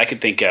biggest movies I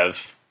could think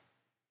of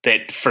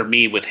that for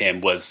me with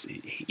him was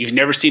you've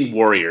never seen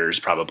Warriors,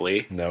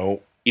 probably.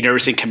 No. You've never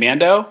seen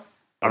Commando?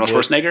 Arnold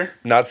Schwarzenegger?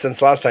 Not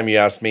since last time you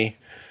asked me.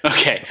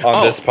 Okay.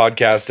 On this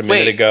podcast a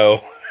minute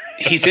ago.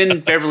 He's in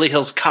Beverly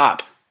Hills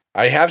Cop.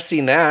 I have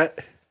seen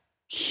that.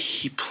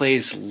 He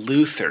plays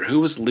Luther.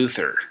 Who was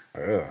Luther?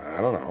 I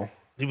don't know.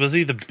 Was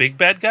he the big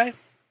bad guy?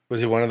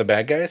 Was he one of the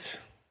bad guys?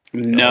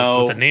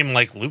 No. With a name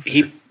like Luther.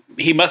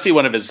 He must be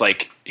one of his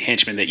like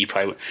henchmen that you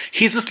probably would.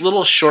 He's this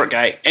little short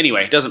guy.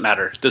 Anyway, doesn't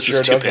matter. This is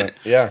stupid. Doesn't.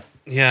 Yeah.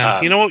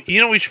 Yeah. You know what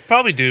we should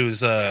probably do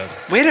is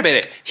wait a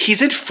minute.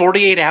 He's in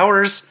 48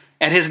 Hours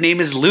and his name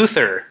is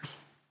Luther.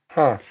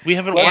 Huh. We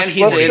haven't Let's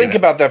think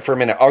about that for a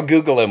minute. I'll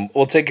Google him.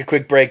 We'll take a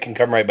quick break and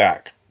come right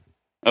back.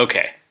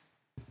 Okay.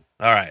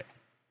 All right.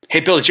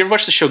 Hey Bill, did you ever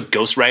watch the show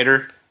Ghost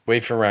Rider?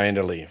 Wait for Ryan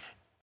to leave.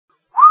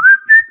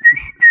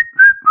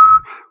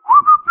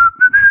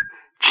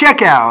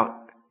 Check out.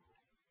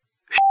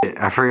 Shit,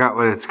 I forgot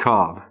what it's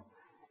called.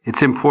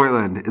 It's in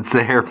Portland. It's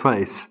the hair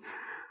place.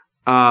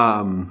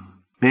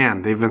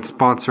 Man, they've been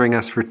sponsoring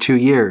us for 2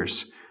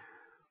 years.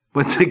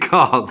 What's it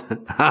called?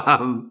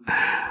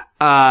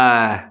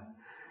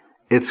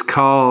 It's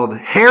called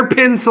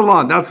Hairpin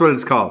Salon. That's what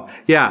it's called.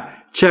 Yeah,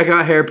 check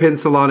out Hairpin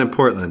Salon in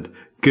Portland.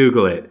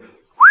 Google it.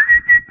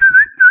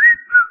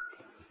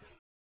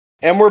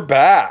 And we're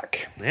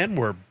back.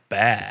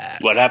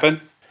 What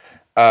happened?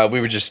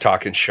 We were just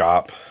talking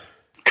shop.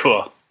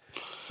 Cool.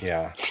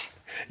 Yeah.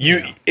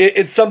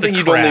 It's something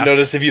you'd only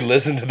notice if you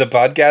listen to the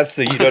podcast,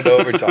 so you don't know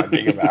what we're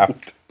talking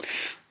about.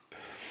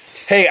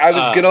 Hey, I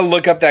was going to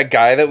look up that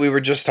guy that we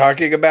were just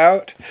talking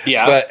about.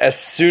 Yeah. But as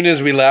soon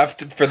as we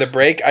left for the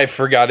break, I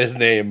forgot his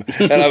name.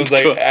 And I was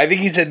like, I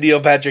think he said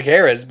Neil Patrick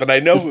Harris, but I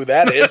know who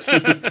that is.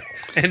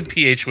 And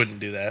PH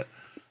wouldn't do that.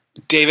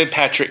 David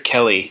Patrick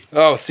Kelly.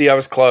 Oh, see, I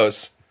was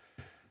close.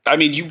 I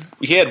mean,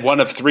 he had one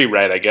of 3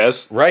 right, I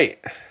guess. Right.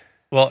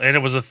 Well, and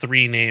it was a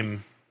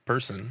 3-name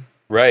person.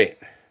 Right.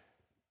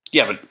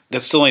 Yeah, but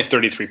that's still only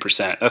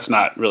 33%. That's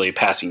not really a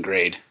passing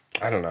grade.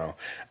 I don't know.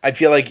 I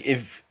feel like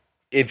if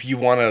you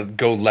want to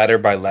go letter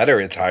by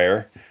letter, it's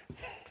higher.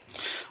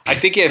 I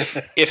think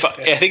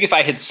if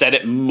I had said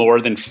it more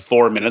than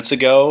 4 minutes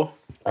ago,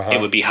 it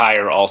would be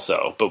higher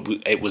also, but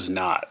it was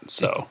not.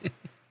 So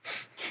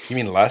You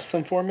mean less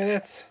than 4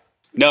 minutes?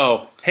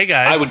 no. Hey,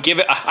 guys. I would give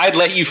it. I'd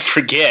let you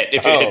forget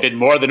if it had been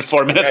more than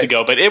 4 minutes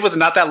ago, but it was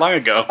not that long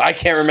ago. I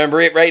can't remember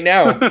it right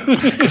now.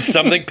 It's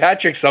something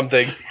Patrick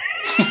something.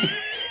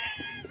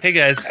 Hey,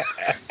 guys.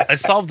 I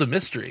solved a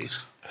mystery.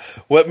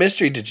 What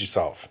mystery did you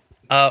solve?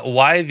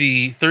 Why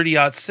the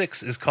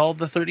 30-06 is called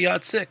the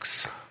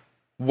 30-06.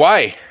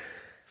 Why?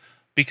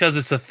 Because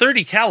it's a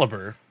 30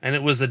 caliber, and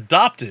it was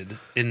adopted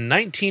in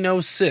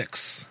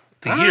 1906,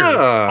 the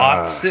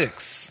year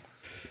 06.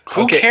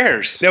 Who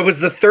cares? Now,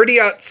 was the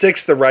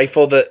 30-06 the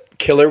rifle that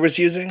Killer was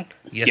using?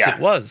 Yes, Yeah. it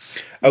was.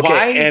 Okay,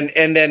 Why?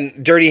 and then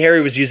Dirty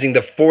Harry was using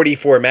the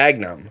 44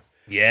 Magnum,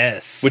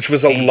 Yes. which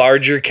was a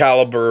larger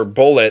caliber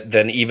bullet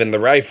than even the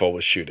rifle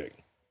was shooting.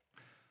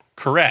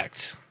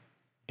 Correct.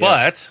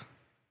 But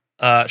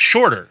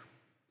shorter,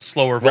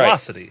 slower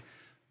velocity. Right.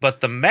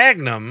 But the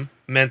Magnum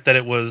meant that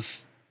it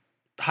was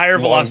higher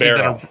Long velocity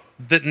barrel.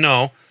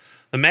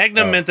 the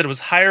Magnum meant that it was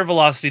higher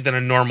velocity than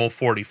a normal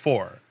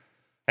 44.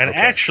 And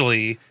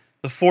actually,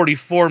 the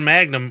 44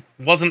 Magnum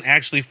wasn't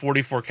actually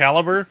 44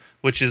 caliber,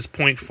 which is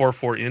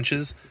 0.44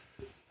 inches.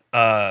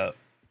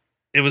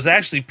 It was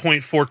actually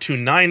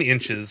 0.429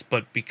 inches,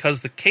 but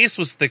because the case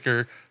was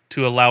thicker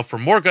to allow for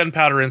more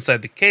gunpowder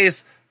inside the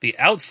case, the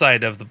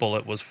outside of the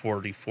bullet was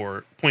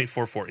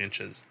 0.44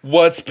 inches.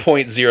 What's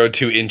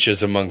 0.02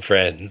 inches among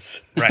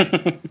friends?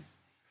 Right.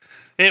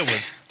 It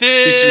was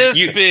this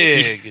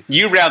big.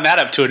 You round that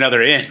up to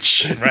another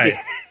inch. Right.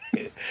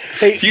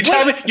 Hey, You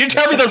tell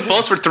me those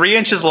bullets were 3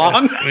 inches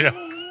long? Yeah.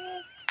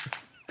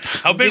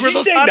 How big did were you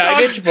those say hot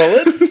dogs? 9-inch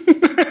bullets?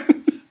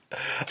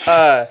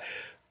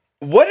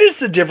 What is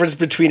the difference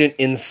between an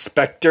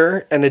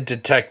inspector and a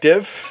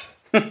detective?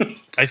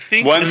 I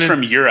think One's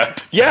from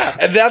Europe. Yeah,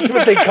 and that's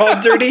what they call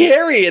Dirty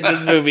Harry in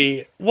this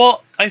movie.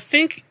 Well, I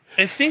think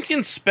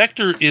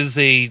inspector is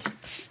a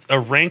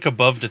rank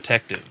above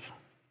detective.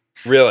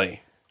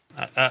 Really?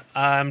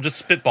 I'm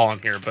just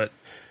spitballing here, but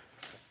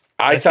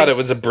I thought it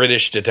was a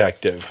British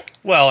detective.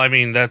 well, I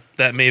mean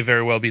that may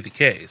very well be the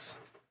case.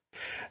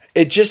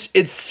 It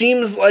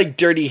seems like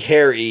Dirty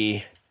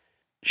Harry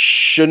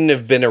shouldn't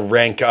have been a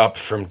rank up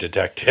from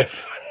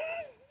detective.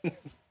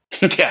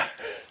 Yeah.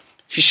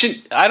 He should.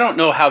 I don't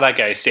know how that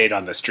guy stayed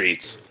on the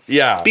streets.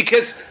 Yeah.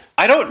 Because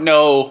I don't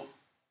know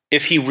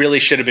if he really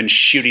should have been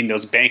shooting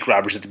those bank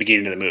robbers at the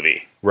beginning of the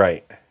movie.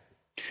 Right.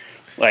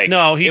 Like,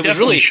 No, he it was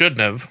definitely really shouldn't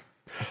have.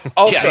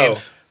 Also,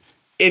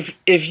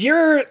 if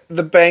you're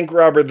the bank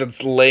robber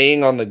that's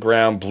laying on the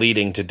ground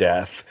bleeding to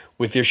death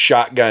with your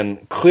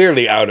shotgun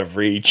clearly out of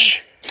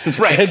reach,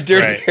 right. and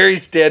Dirty Right.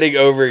 Harry's standing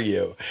over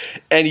you,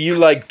 and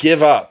you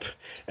give up,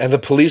 and the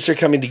police are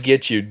coming to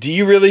get you, do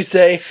you really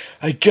say,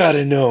 I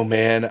gotta know,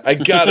 man, I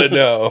gotta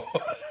know?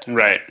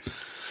 Right.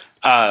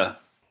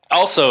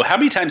 Also, how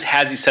many times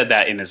has he said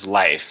that in his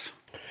life?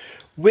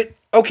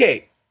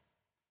 Okay,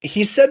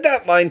 he said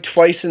that line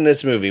twice in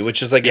this movie,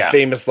 which is a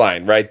famous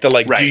line, right? The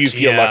Right. do you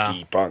feel Yeah.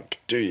 lucky, punk?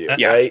 Do you?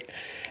 Yeah. Right?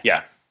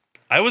 Yeah.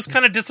 I was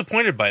kind of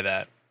disappointed by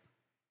that.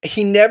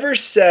 He never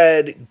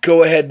said,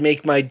 go ahead,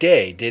 make my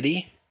day, did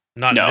he?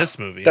 Not No. in this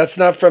movie. That's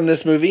not from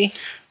this movie?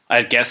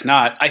 I guess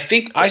not. I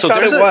think I so. thought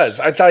There's it was.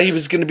 I thought he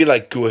was going to be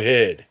like, go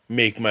ahead,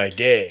 make my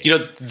day. You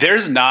know,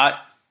 there's not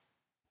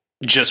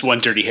just one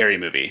Dirty Harry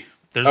movie.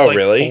 There's Oh, like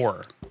really?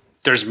 4.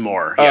 There's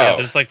more. Oh. Yeah,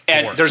 there's like 4.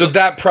 And there's So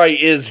that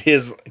probably is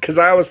his, because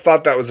I always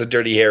thought that was a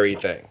Dirty Harry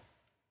thing.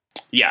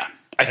 Yeah.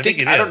 I think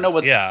it I don't is. know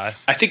what. Yeah.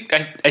 I think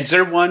is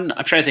there one?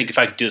 I'm trying to think if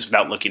I could do this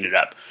without looking it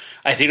up.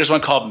 I think there's one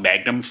called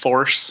Magnum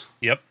Force,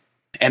 Yep.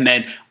 and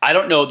then I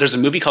don't know. There's a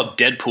movie called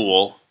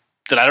Deadpool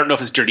that I don't know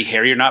if it's Dirty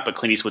Harry or not, but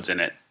Clint Eastwood's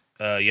in it.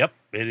 Yep.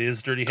 It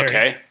is Dirty Harry.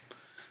 Okay,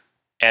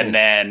 and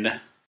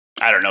then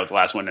I don't know what the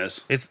last one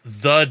is. It's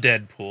the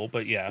Deadpool,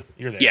 but yeah,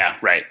 you're there. Yeah,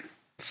 right.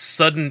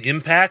 Sudden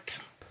Impact.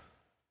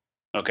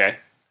 Okay.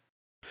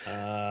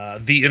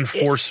 The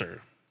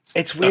Enforcer.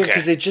 It's weird Okay.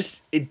 because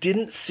it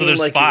didn't So seem there's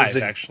like 5 it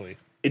was actually.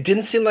 it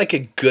didn't seem like a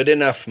good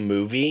enough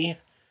movie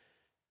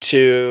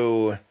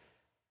to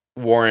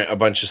warrant a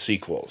bunch of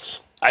sequels.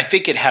 I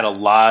think it had a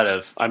lot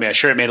of. I mean, I'm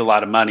sure it made a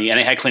lot of money, and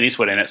it had Clint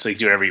Eastwood in it, so you can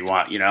do whatever you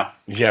want. You know.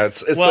 Yeah,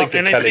 it's Well, like the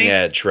and I cutting think-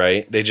 edge,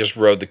 right? They just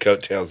rode the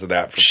coattails of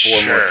that for 4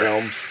 more Sure.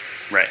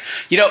 films. Right.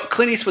 You know,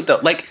 Clint Eastwood, though,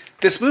 like,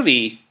 this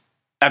movie,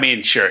 I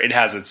mean, sure, it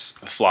has its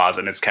flaws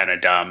and it's kind of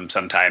dumb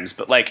sometimes,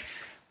 but, like,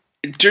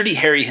 Dirty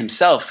Harry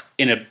himself,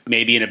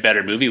 maybe in a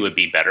better movie would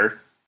be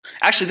better.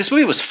 Actually, this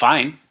movie was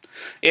fine.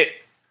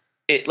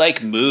 It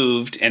like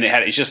moved, and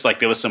it's just like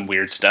there was some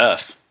weird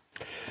stuff.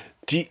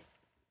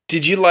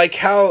 Did you like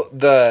how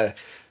the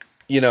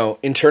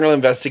internal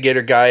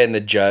investigator guy and the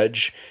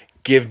judge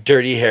give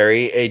Dirty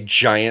Harry a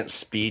giant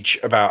speech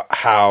about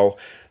how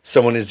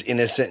someone is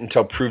innocent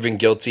until proven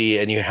guilty,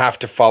 and you have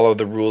to follow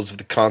the rules of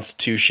the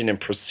Constitution and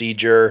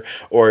procedure,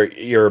 or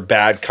you're a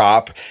bad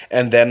cop?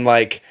 And then,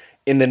 like,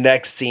 in the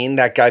next scene,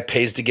 that guy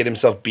pays to get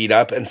himself beat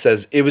up and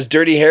says it was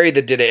Dirty Harry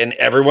that did it, and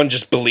everyone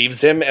just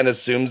believes him and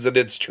assumes that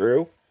it's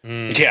true.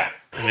 Yeah.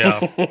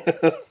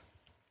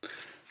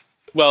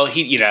 Well,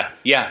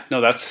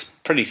 no, that's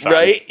pretty fun.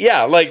 Right?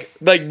 Yeah, like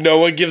no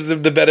one gives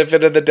him the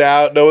benefit of the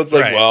doubt. No one's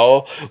like, Right.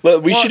 well,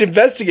 we should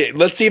investigate.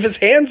 Let's see if his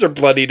hands are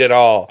bloodied at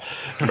all.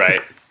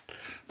 Right.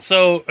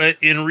 So,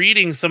 in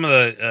reading some of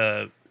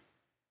the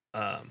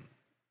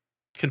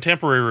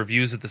contemporary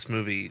reviews of this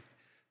movie,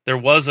 there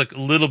was a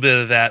little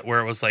bit of that where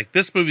it was like,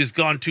 this movie's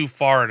gone too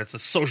far and it's a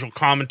social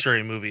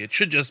commentary movie. It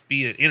should just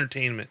be an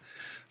entertainment.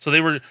 So they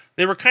were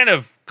kind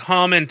of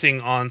commenting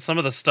on some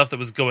of the stuff that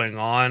was going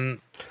on.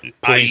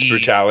 Police i.e.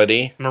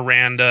 brutality.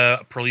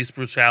 Miranda, police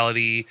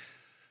brutality,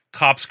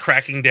 cops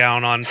cracking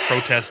down on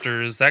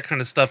protesters, that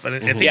kind of stuff. And I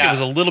think it was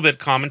a little bit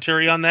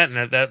commentary on that,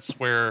 and that's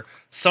where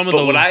some of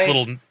those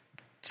little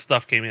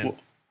stuff came in.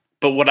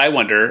 But what I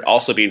wonder,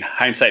 also being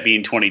hindsight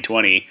being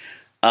 2020,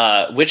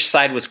 which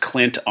side was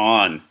Clint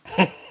on?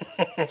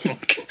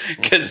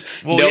 Because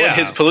knowing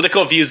his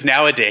political views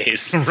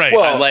nowadays, Right.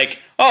 I'm like,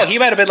 oh, he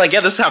might have been like, yeah,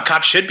 this is how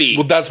cops should be.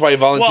 Well, that's why he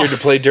volunteered to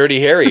play Dirty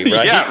Harry,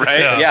 right? Yeah,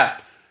 right. Yeah.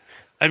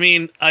 I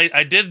mean,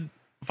 I did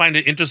find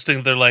it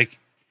interesting. They're like,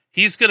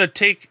 he's gonna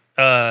take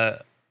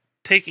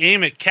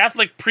aim at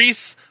Catholic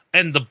priests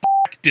and the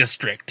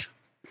district.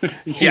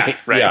 Yeah,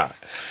 right.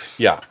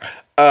 Yeah.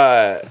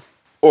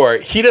 Or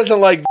he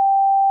doesn't like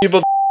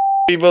people,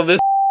 this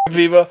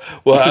people.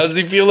 Well, how does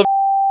he feel about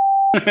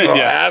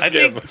ask I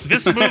him. think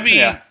this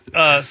movie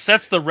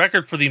sets the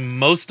record for the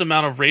most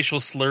amount of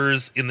racial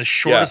slurs in the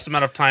shortest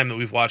amount of time that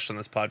we've watched on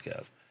this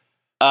podcast.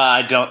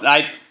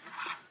 I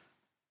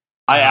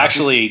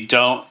actually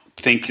don't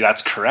think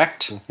that's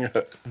correct.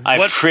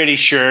 I'm pretty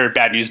sure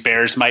Bad News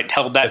Bears might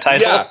held that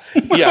title.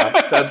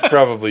 Yeah, that's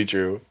probably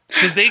true.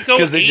 Did they go?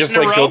 Because they just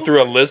go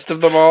through a list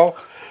of them all.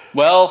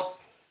 Well,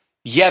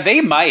 yeah, they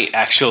might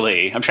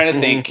actually. I'm trying to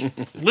think.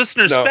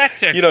 Listeners, No,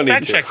 fact check. you don't need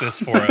Fact to. check this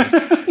for us.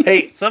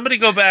 Hey, Somebody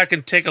go back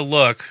and take a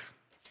look.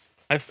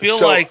 I feel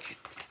go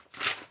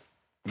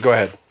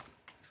ahead.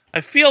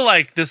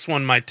 like this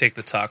one might take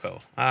the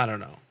taco. I don't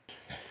know.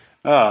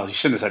 Oh, you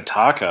shouldn't have said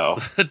taco.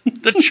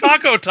 The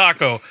Choco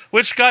Taco,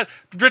 which got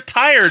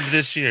retired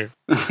this year.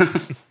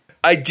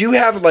 I do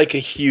have like a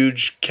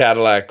huge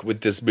Cadillac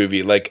with this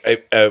movie, like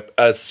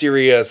a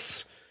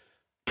serious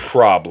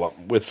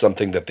problem with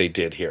something that they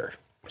did here.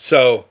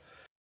 So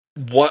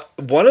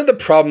one of the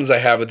problems I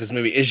have with this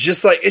movie is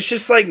just like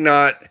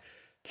not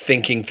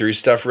thinking through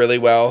stuff really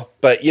well.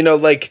 But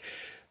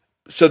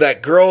so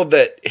that girl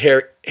that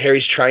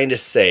Harry's trying to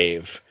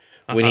save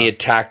when he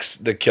attacks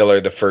the killer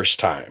the first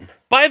time.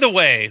 By the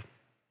way,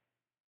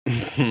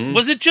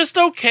 was it just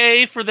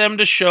okay for them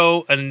to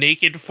show a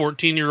naked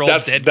 14-year-old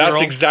dead girl?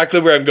 That's exactly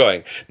where I'm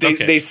going.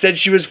 They said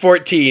she was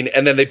 14,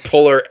 and then they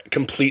pull her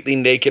completely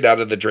naked out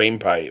of the drain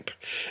pipe.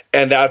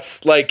 And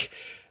that's like,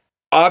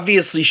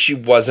 obviously she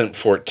wasn't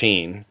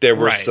 14. There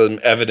was some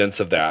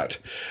evidence of that.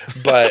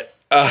 But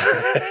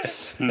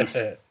but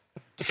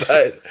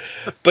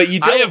you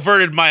don't... I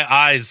averted my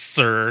eyes,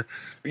 sir.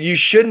 You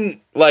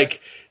shouldn't,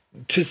 like...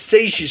 To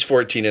say she's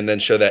 14 and then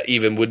show that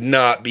even would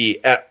not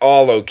be at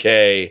all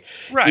okay,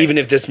 even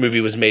if this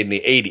movie was made in the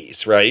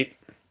 80s, right?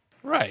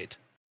 Right.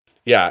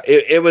 Yeah,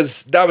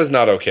 that was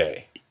not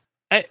okay.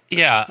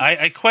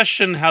 I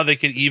question how they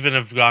could even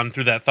have gone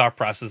through that thought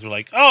process. We're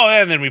like, oh,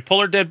 and then we pull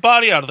her dead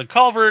body out of the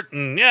culvert,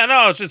 and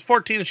it's just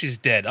 14 and she's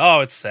dead. Oh,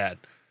 it's sad.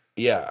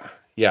 Yeah.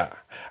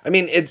 I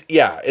mean,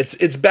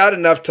 it's bad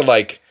enough to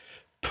like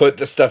put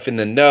the stuff in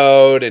the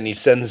note, and he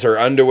sends her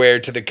underwear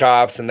to the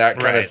cops and that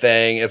kind of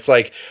thing. It's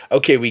like,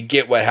 okay, we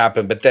get what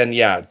happened, but then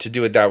to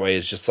do it that way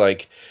is just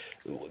like,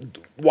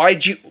 why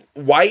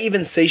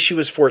even say she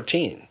was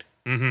 14?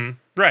 Mm-hmm.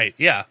 Right.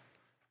 Yeah.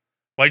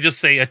 Why just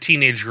say a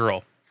teenage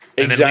girl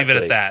and then leave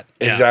it at that?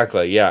 Yeah.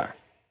 Exactly. Yeah.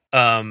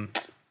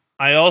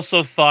 I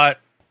also thought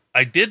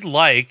I did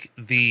like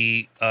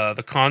the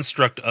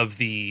construct of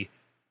the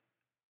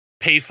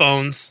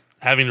payphones,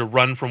 having to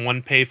run from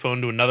one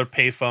payphone to another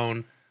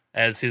payphone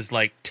as his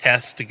like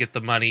test to get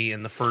the money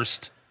in the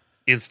first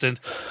instant.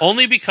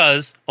 Only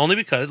because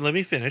let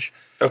me finish.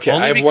 Okay,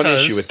 I have one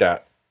issue with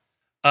that.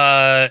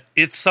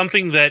 It's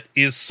something that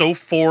is so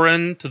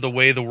foreign to the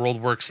way the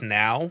world works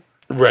now,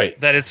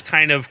 right? That it's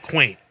kind of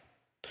quaint.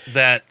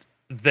 That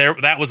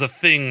was a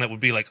thing that would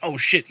be like, oh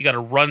shit, you got to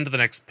run to the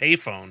next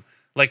payphone.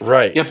 Like,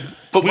 right? Yeah,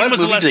 but when was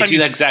the last time you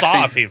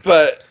saw a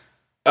payphone?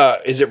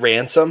 But is it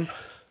Ransom?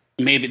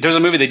 Maybe there's a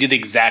movie they do the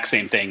exact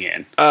same thing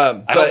in.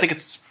 I don't think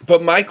it's.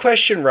 But my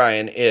question,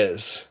 Ryan,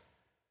 is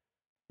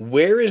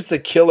where is the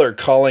killer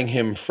calling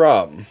him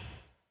from?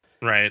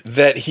 Right.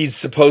 that he's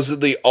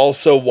supposedly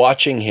also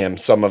watching him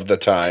some of the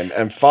time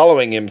and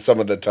following him some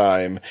of the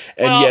time,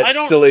 and Well, yet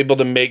still able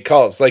to make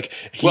calls. Like,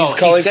 he's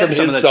calling from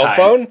his cell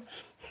phone?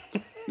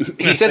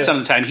 He said some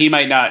of the time. He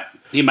might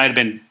have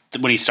been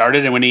when he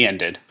started and when he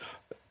ended.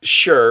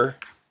 Sure.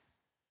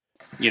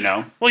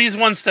 Well, he's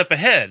one step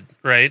ahead,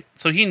 right?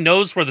 So he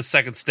knows where the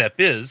second step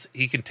is.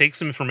 He can take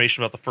some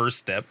information about the first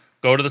step,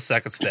 go to the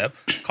second step,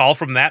 call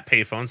from that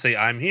payphone, say,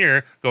 I'm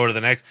here, go to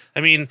the next.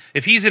 I mean,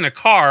 if he's in a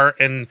car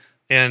and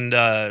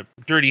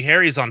Dirty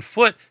Harry's on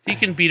foot, he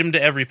can beat him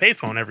to every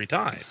payphone every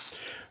time,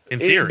 in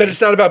theory. But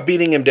it's not about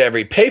beating him to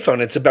every payphone.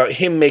 It's about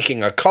him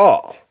making a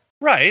call.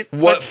 Right.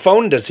 What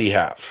phone does he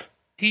have?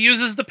 He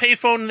uses the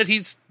payphone that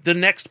he's the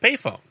next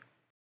payphone.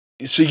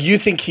 So you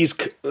think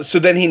so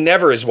then he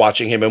never is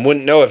watching him and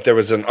wouldn't know if there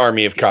was an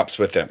army of cops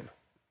with him.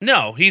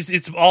 No,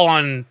 it's all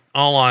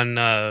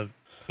on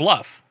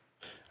bluff.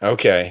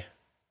 Okay.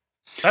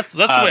 That's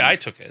the way I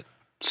took it.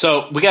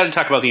 So we got to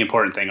talk about the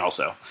important thing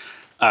also.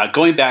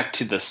 Going back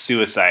to the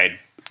suicide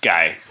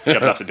guy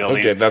jumping off the building.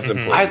 Okay, that's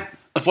important.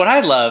 What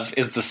I love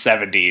is the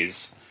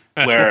 70s,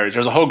 where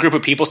there's a whole group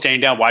of people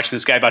standing down watching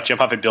this guy about to jump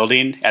off a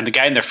building, and the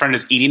guy in the front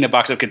is eating a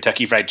box of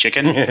Kentucky Fried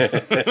Chicken.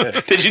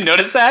 Did you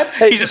notice that?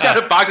 He just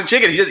got a box of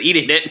chicken. He's just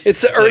eating it.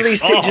 It's the early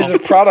stages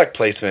of product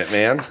placement,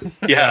 man.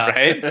 Yeah,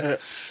 right?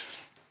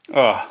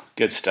 Oh,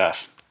 good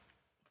stuff.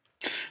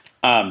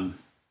 The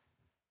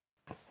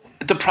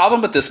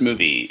problem with this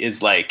movie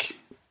is, like,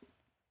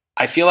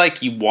 I feel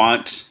like you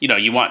want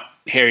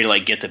Harry to,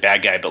 like, get the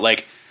bad guy, but,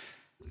 like,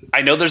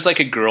 I know there's, like,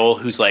 a girl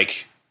who's,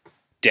 like,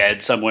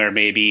 dead somewhere,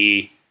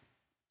 maybe.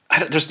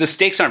 The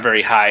stakes aren't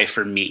very high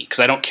for me because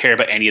I don't care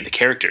about any of the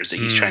characters that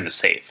he's trying to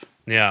save.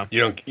 Yeah,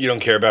 you don't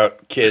care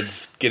about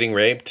kids getting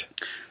raped.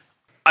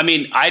 I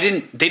mean,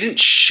 they didn't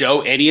show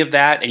any of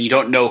that, and you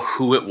don't know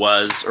who it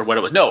was or what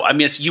it was. No, I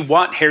mean, you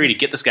want Harry to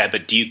get this guy,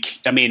 but you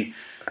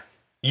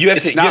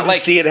have to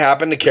see it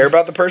happen to care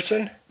about the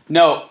person?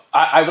 No,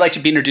 I would like to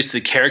be introduced to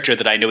the character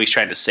that I know he's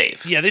trying to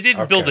save. Yeah, they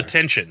didn't build the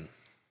tension.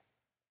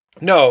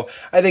 No,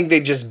 I think they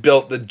just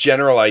built the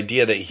general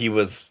idea that he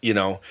was,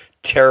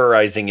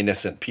 terrorizing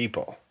innocent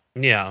people.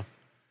 Yeah.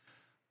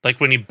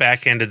 Like when he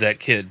backhanded that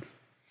kid.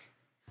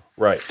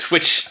 Right.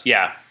 Which,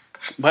 yeah.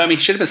 Well, I mean,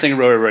 he should have been singing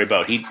Roy Roy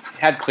Boat. He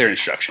had clear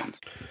instructions.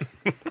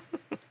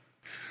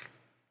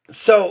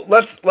 So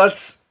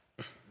let's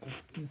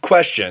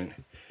question.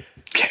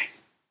 Okay.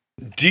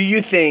 Do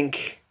you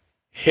think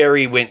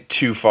Harry went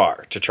too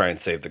far to try and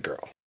save the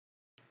girl?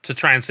 To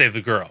try and save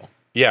the girl?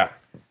 Yeah.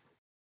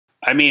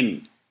 I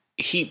mean,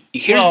 here's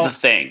the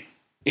thing.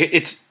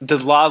 It's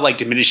the law of, like,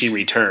 diminishing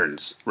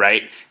returns,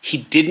 right? He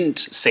didn't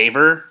save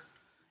her,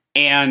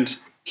 and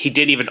he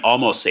didn't even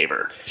almost save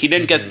her. He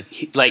didn't get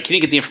he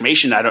didn't get the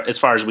information as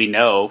far as we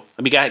know.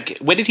 I mean,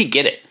 when did he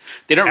get it?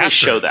 They don't really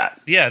show that.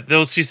 Yeah,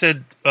 though she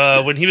said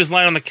when he was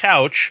lying on the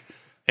couch,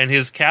 and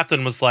his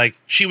captain was like,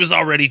 "She was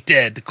already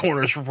dead. The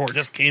coroner's report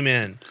just came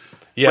in."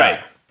 Yeah,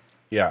 right.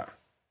 Yeah.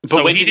 But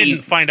so he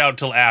didn't find out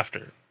till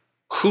after.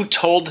 Who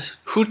told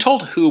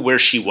who where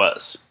she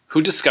was?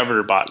 Who discovered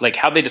her body? Like,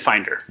 how'd they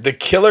defined her? The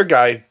killer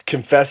guy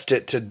confessed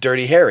it to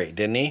Dirty Harry,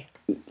 didn't he?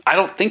 I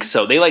don't think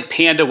so. They, like,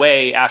 panned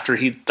away after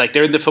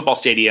they're in the football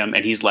stadium,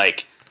 and he's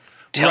like,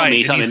 tell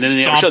me something. And then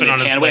they show them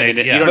pan away.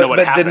 You don't know what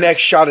happens. But the next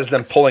shot is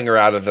them pulling her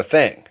out of the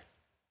thing.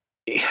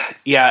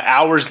 Yeah,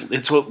 hours.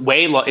 It's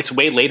way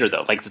later,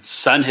 though. Like, the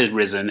sun had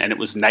risen, and it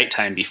was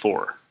nighttime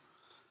before.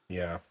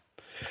 Yeah.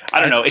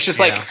 I don't know. It's just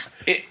like...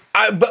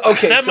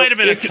 That might have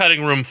been a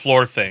cutting room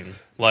floor thing.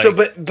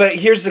 But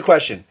here's the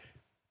question.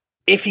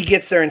 If he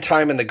gets there in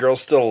time and the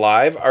girl's still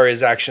alive, are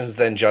his actions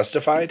then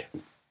justified?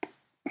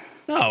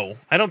 No,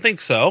 I don't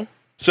think so.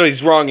 So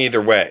he's wrong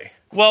either way.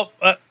 Well,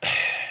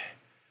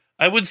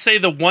 I would say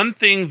the one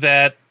thing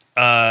that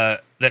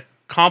that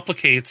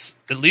complicates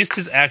at least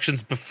his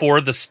actions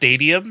before the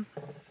stadium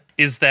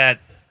is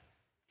that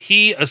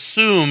he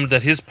assumed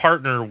that his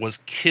partner was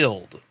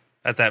killed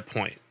at that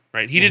point,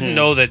 right? He didn't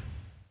know that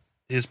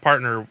his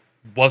partner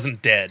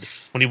wasn't dead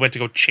when he went to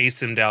go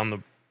chase him down the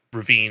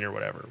ravine or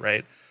whatever,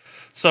 right?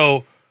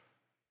 So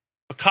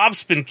a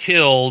cop's been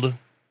killed,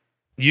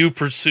 you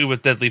pursue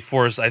with deadly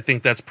force, I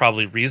think that's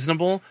probably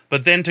reasonable.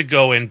 But then to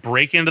go and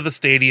break into the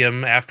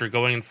stadium after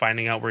going and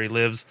finding out where he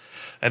lives,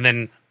 and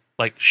then,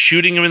 like,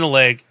 shooting him in the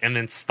leg and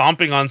then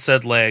stomping on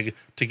said leg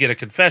to get a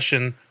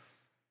confession.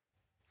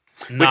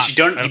 Which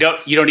you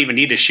don't even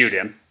need to shoot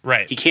him.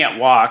 Right. He can't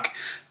walk.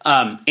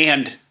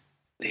 And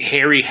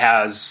Harry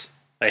has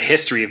a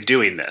history of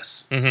doing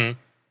this. Mm-hmm.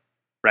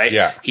 Right?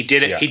 Yeah. He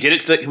did it. Yeah. He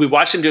did it we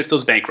watched him do it to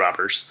those bank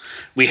robbers.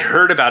 We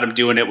heard about him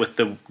doing it with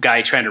the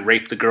guy trying to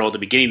rape the girl at the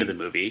beginning of the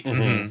movie.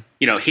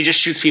 Mm-hmm. He just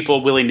shoots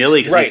people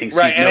willy-nilly because he thinks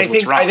he knows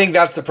what's wrong. I think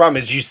that's the problem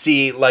is you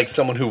see, like,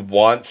 someone who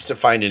wants to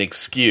find an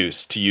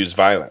excuse to use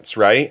violence,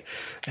 right?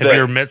 Have you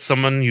ever met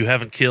someone you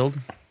haven't killed?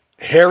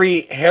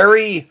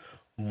 Harry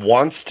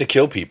wants to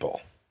kill people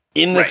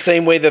in the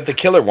same way that the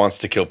killer wants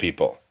to kill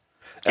people.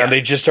 And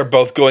they just are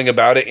both going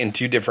about it in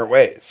two different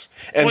ways.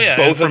 And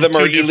both of them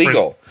are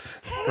illegal.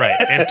 Right.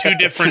 And two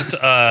different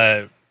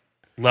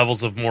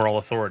levels of moral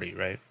authority,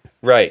 right?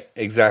 Right.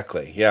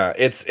 Exactly. Yeah.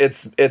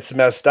 It's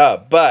messed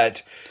up,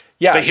 but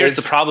yeah. But here's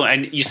the problem,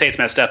 and you say it's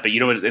messed up, but you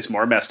know what? It's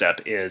more messed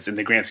up is in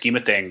the grand scheme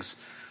of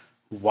things.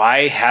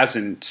 Why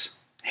hasn't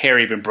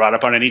Harry been brought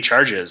up on any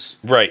charges?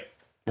 Right.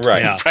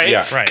 Right. Yeah. Right.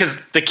 Yeah. Right.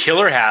 Because the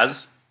killer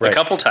has a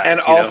couple times, and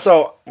you know?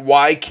 also,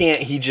 why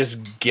can't he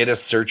just get a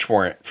search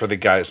warrant for the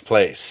guy's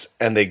place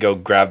and they go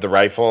grab the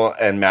rifle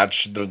and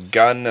match the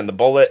gun and the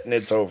bullet and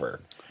it's over?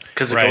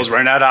 Because the Right. girl's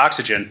running out of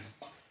oxygen.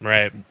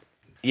 Right.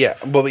 Yeah,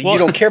 but you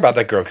don't care about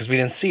that girl because we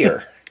didn't see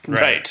her.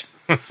 Right.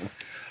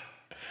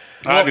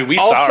 I mean, we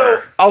saw Also,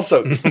 her.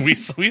 also, we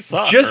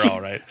saw Just- her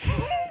all right.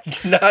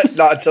 not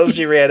until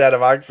she ran out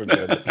of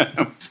oxygen.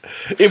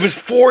 It was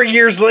 4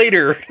 years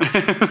later.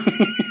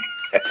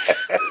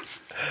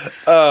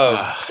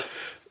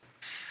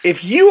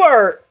 If you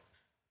are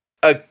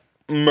a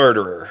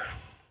murderer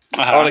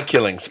on a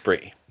killing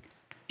spree,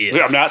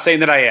 I'm not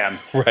saying that I am.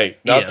 right?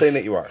 Not If. saying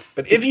that you are,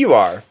 but if you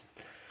are,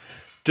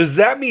 does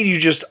that mean you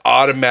just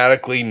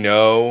automatically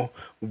know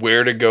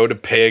where to go to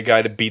pay a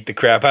guy to beat the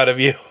crap out of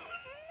you?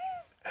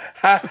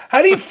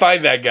 How do you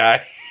find that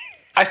guy?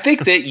 I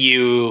think that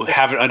you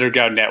have an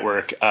underground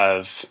network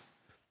of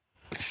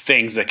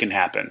things that can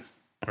happen.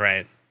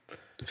 Right.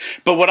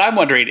 But what I'm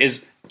wondering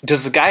is,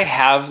 does the guy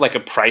have like a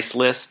price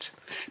list?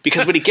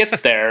 Because when he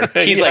gets there,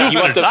 he's like, "You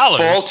want the $200.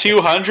 full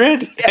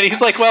 200?" And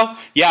he's like, "Well,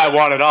 yeah, I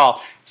want it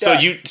all." So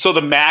Yeah. so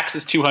the max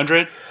is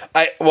 200.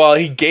 Well,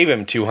 he gave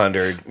him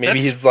 200. Maybe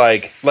That's he's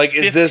like,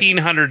 is this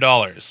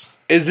 $1,500.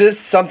 is this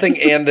something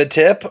and the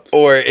tip,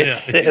 or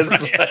is Yeah.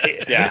 this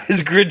Yeah.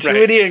 is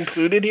gratuity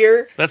included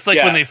here? That's like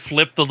Yeah. when they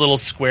flip the little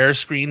square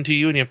screen to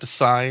you and you have to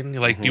sign.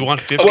 You're like, do you want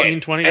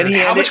 15, 20? and or- he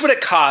How ended- much would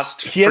it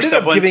cost? He ended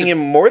up giving him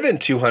more than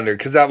 200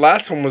 because that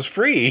last one was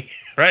free.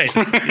 right.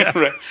 Yeah.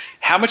 Right.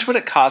 How much would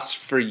it cost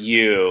for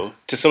you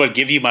to someone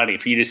give you money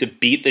for you just to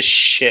beat the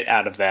shit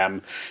out of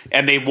them,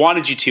 and they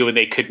wanted you to, and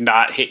they could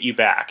not hit you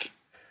back?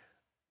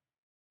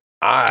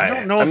 I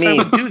don't know if I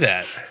would do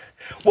that.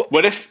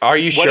 What if? Are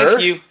you what sure?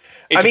 If you?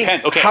 It I mean,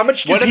 depends. Okay. how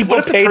much do What if- people what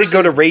if the pay to person-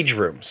 go to rage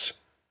rooms?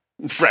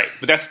 Right,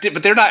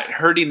 but they're not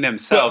hurting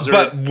themselves.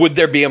 But would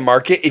there be a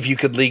market if you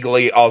could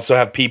legally also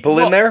have people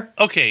in Well, there?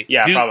 Okay.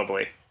 yeah, do,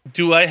 probably.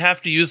 Do I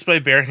have to use my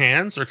bare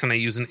hands or can I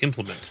use an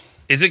implement?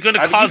 Is it going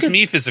to I mean, cause you could-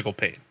 me physical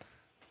pain?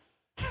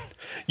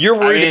 You're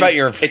worried mean, about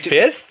your it-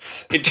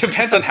 fists? It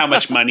depends on how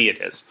much money it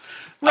is.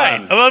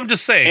 Right. I'm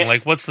just saying, and-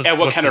 like, what's the and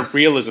what what's kind the of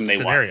realism they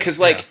want. scenario? Because,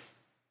 Yeah.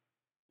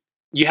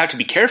 you have to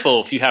be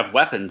careful if you have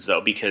weapons,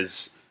 though,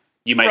 because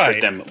you might Right.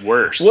 hurt them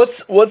worse.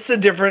 What's the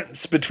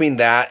difference between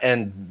that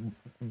and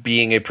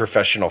being a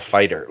professional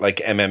fighter, like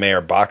MMA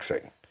or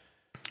boxing?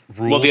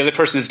 rules? Well, the other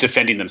person is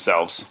defending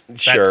themselves, that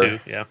Sure. too,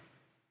 yeah.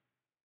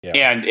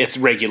 and it's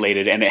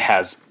regulated, and they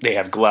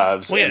have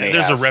gloves. Well, and yeah, they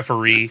there's a have,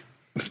 referee.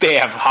 They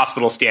have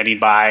hospitals standing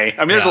by.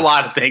 I mean, there's a Yeah.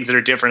 lot of things that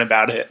are different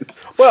about it.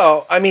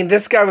 Well, I mean,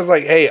 this guy was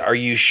like, "Hey, are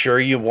you sure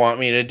you want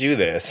me to do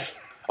this?"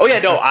 Oh yeah,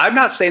 no, I'm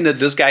not saying that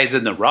this guy's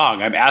in the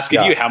wrong. I'm asking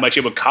Yeah. you how much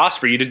it would cost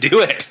for you to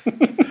do it.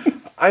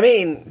 I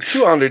mean,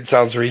 200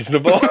 sounds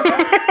reasonable.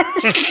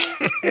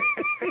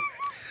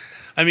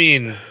 I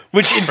mean,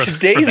 Which in For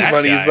today's that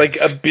money is guy. like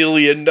 $1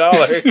 billion.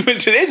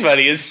 Today's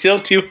money is still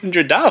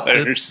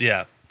 $200.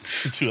 yeah,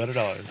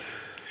 $200.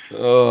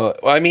 Well,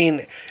 I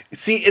mean,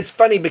 see, it's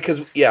funny because,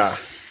 yeah,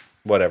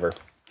 whatever.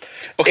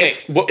 Okay,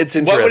 It's what would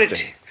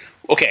interesting.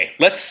 okay,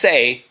 let's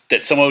say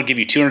that someone would give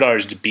you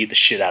 $200 to beat the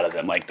shit out of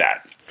them like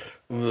that.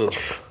 Ugh,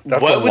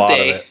 that's What a would lot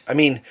they- of it. I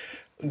mean,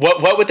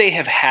 What would they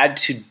have had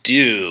to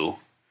do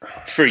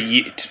for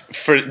you?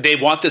 For they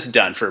want this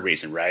done for a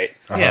reason, right?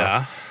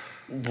 Yeah.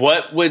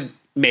 What would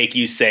make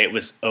you say it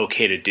was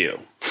okay to do?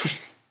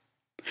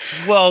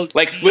 Well,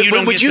 Like, you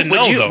don't get to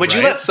know, though, would you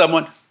right? let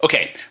someone?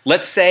 Okay,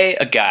 let's say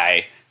a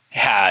guy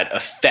had a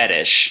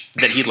fetish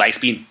that he likes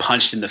being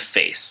punched in the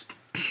face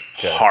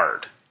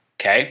hard.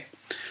 Okay,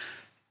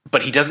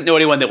 but he doesn't know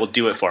anyone that will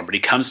do it for him. But he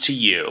comes to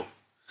you.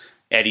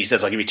 And he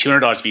says, "I'll give you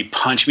 $200 if you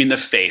punch me in the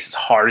face as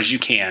hard as you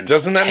can."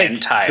 doesn't that 10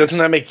 make times. doesn't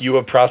that make you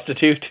a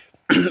prostitute?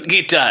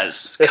 It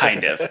does,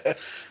 kind of.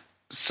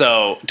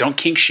 So don't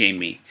kink shame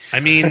me. I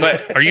mean,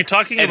 are you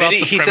talking And about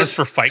then the he premise says-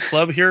 for Fight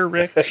Club here,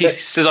 Rick? He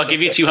says, "I'll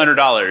give you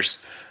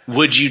 $200.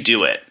 Would you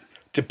do it?"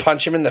 To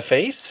punch him in the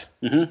face?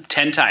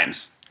 10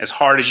 times as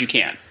hard as you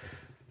can.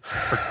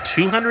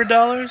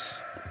 $200?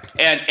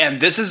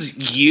 And this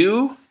is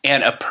you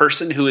and a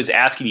person who is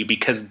asking you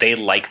because they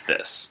like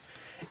this.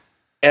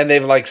 And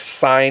they've like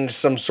signed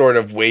some sort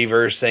of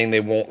waiver saying they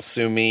won't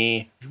sue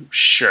me,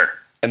 Sure.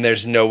 and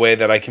there's no way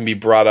that I can be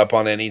brought up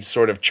on any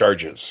sort of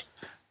charges.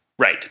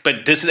 Right.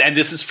 But this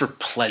is for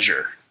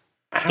pleasure.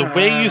 The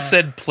way you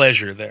said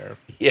pleasure there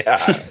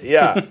Yeah,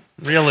 yeah.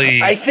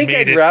 really I think made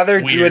I'd it rather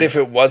do weird. it if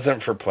it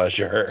wasn't for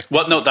pleasure.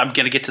 Well, no, I'm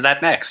going to get to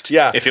that next.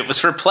 Yeah. If it was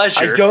for pleasure,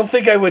 I don't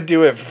think I would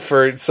do it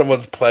for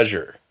someone's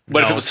pleasure.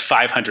 what if No. it was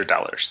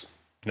 $500?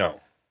 No.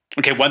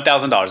 Okay,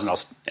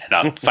 $1,000 and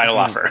I'll final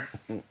offer.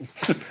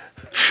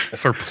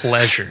 for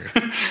pleasure.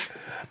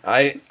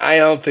 I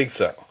don't think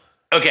so.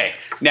 Okay,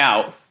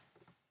 now,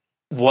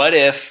 what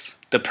if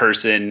the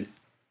person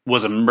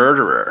was a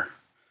murderer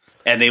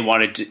and they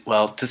wanted to.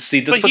 Well, this puts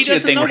you in a doesn't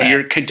thing know where that.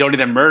 you're condoning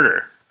the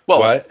murder. Well,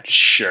 What?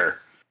 Sure.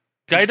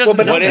 Guy doesn't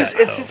Well, but know it's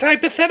that, his though.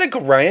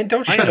 hypothetical, Ryan.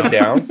 Don't I shut him know.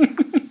 down.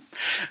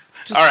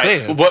 Just All right.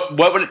 saying. What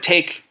would it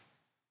take?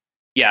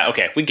 Yeah.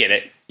 Okay, we get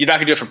it. You're not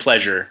gonna do it for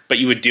pleasure, but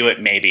you would do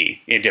it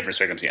maybe in different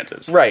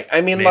circumstances. Right. I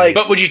mean, Maybe. like,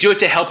 But would you do it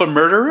to help a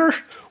murderer?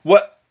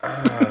 what?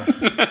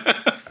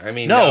 I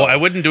mean, No, I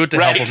wouldn't do it to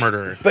Right. help a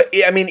murderer. But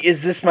I mean,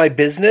 is this my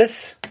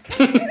business?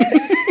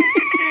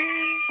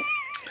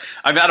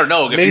 I don't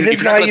know. If Maybe this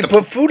is you're how not you gonna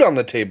let put food on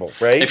the table,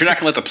 right? if you're not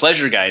going to let the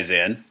pleasure guys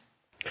in,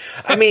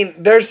 I mean,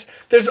 there's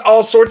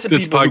all sorts of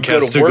This people who go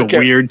podcast to took work. a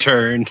weird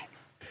turn.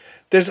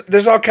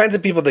 There's all kinds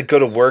of people that go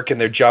to work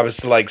and their job is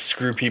to like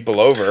screw people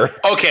over.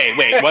 okay,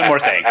 wait, one more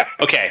thing.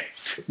 Okay,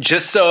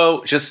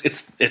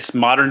 it's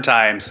modern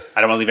times. I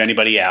don't want to leave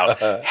anybody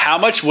out. How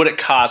much would it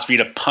cost for you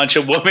to punch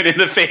a woman in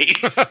the face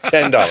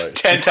 $10.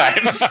 10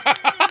 times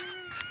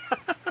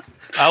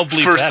I'll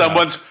bleep for that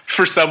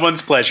out.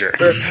 someone's pleasure?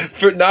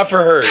 Not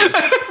for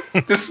hers.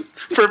 Just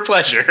for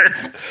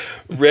pleasure.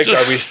 Rick,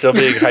 are we still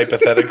being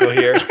hypothetical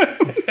here?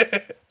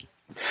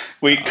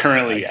 We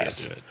currently I can't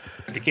yes. do it.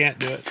 I can't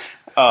do it.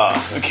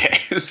 Okay,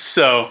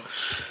 so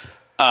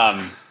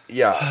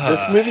Yeah,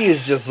 this movie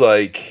is just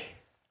like,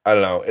 I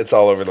don't know, it's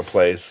all over the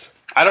place.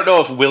 I don't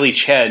know if Willie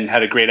Chen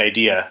had a great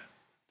idea.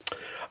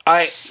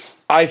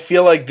 I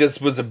feel like this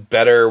was a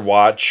better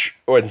watch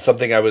and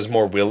something I was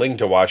more willing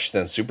to watch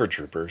than Super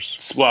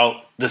Troopers.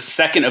 Well, the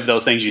second of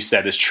those things you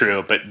said is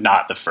true, but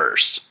not the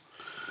first.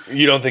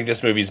 You don't think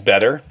this movie's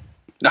better?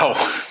 No,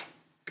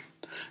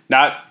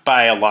 not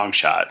by a long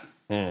shot.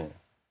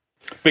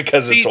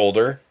 Because it's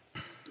older?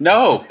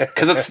 No,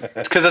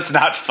 because it's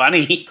not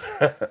funny.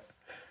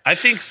 I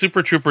think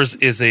Super Troopers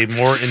is a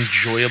more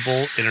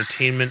enjoyable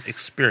entertainment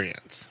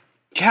experience.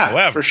 Yeah,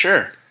 However- for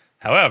sure.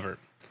 However,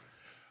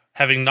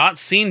 having not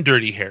seen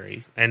Dirty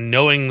Harry and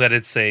knowing that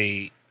it's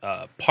a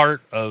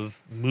part of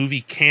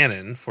movie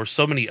canon for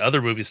so many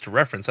other movies to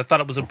reference, I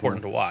thought it was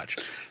important to watch.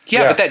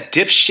 Yeah, Yeah. but that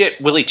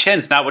dipshit Willie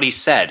Chen's not what he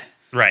said.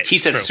 Right. He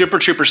said true. Super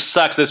Troopers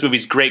sucks. This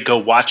movie's great. Go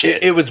watch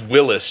it. It was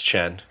Willis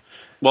Chen.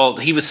 Well,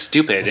 he was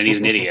stupid and he's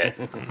an idiot.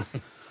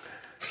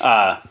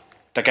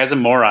 That guy's a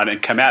moron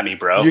and come at me,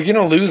 bro. You're going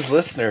to lose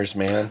listeners,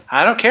 man.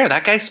 I don't care.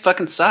 That guy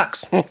fucking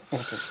sucks.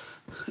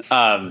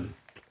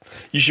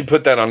 You should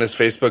put that on his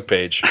Facebook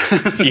page.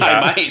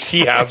 I might.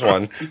 He has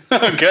one.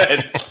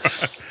 Good.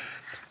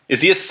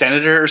 Is he a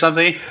senator or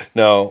something?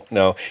 No.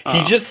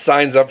 He just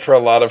signs up for a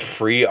lot of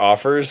free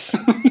offers.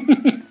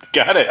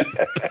 Got it.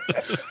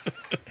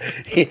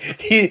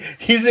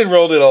 He's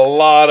enrolled in a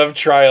lot of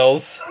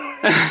trials.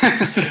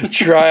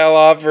 Trial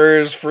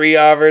offers, free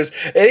offers.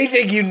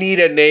 Anything you need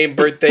a name,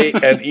 birthday,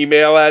 and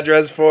email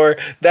address for,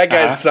 that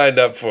guy's signed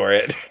up for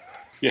it.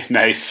 Yeah,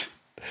 nice.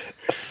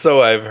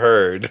 So I've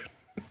heard.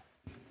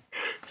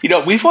 You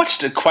know, we've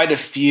watched quite a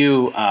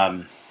few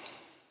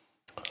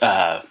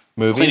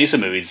Movies? Clint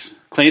Eastwood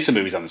movies. Clint Eastwood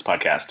movies on this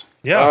podcast.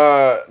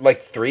 Yeah. Like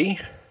 3?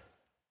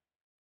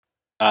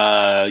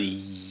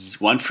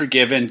 One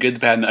Forgiven, Good, the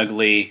Bad, and the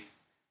Ugly,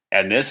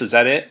 and this. Is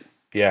that it?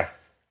 Yeah.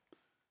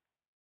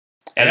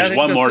 And Yeah, I there's think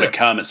one that's more to it.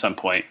 come at some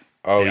point.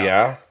 Oh, Yeah.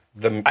 yeah?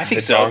 I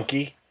think the so.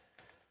 donkey?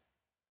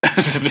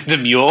 The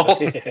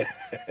mule.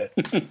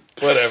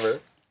 Whatever.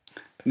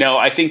 No,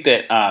 I think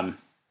that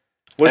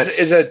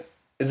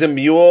Is a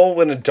mule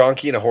when a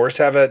donkey and a horse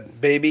have a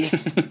baby?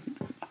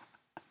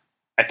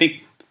 I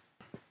think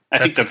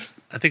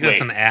that's I think that's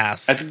wait. an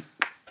ass. I think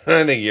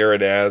I think you're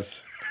an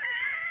ass.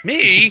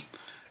 Me?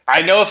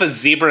 I know if a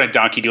zebra and a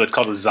donkey do, it's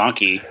called a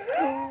zonkey.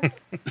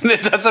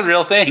 That's a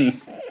real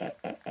thing.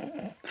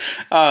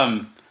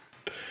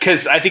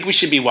 Because I think we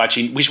should watch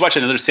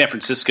another San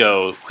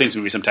Francisco Clint's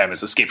movie sometime.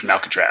 It's Escape from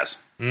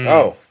Alcatraz.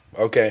 Oh,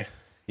 okay.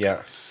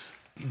 Yeah.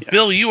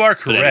 Bill, you are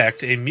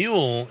correct. A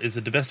mule is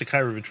a domestic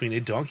hybrid between a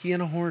donkey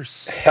and a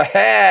horse.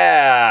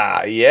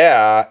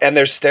 Yeah. And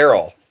they're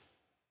sterile.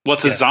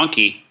 What's Yes. a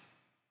zonkey?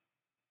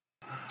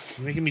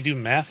 You're making me do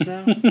math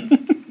now?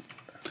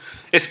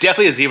 It's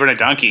definitely a zebra and a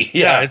donkey.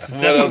 Yeah, it's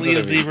What else definitely would a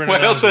it be? zebra. and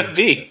What a else would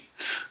donkey. it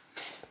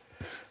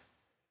be?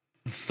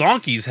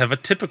 Zonkies have a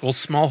typical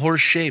small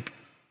horse shape.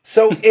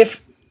 So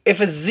if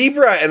a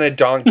zebra and a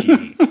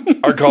donkey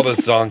are called a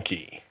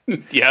zonkey,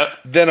 Yep.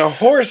 then a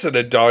horse and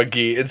a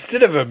donkey,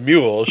 instead of a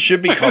mule,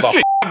 should be called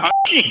a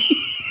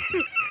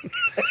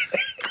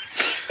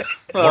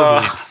More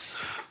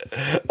bleeps.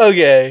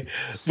 Okay.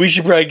 We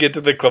should probably get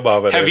to the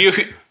climometer. Have you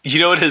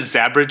know what a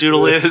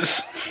Zabradoodle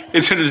is?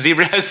 It's when a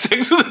zebra has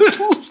sex with a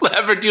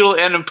Labradoodle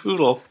and a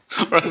poodle.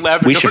 Or a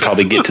Labrador. We should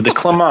probably get to the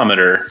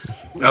climometer.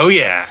 Oh,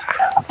 yeah.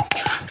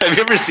 Have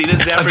you ever seen a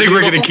Zabradoodle? I think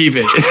we're going to keep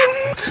it.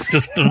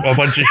 Just a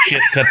bunch of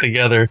shit cut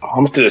together.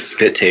 Almost did a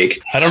spit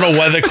take. I don't know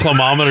why the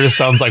climometer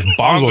sounds like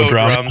bongo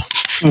drums.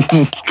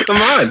 Come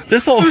on.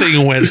 This whole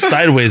thing went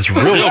sideways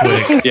real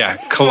quick. Yeah,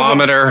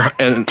 kilometer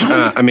and,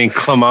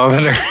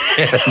 climometer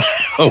and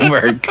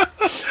homework.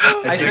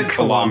 I said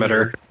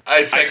kilometer. I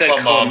I said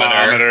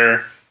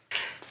climometer.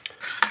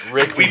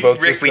 Rick, we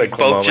both just said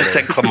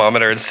climometer.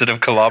 climometer instead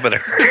of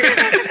kilometer.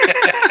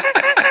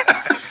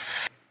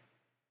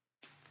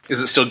 Is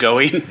it still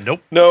going?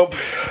 Nope. Nope.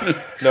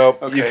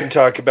 Nope. Okay. You can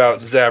talk about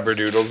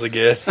Zabradoodles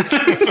again.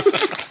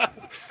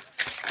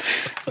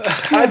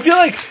 I feel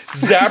like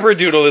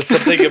Zabradoodle is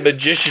something a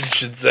magician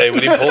should say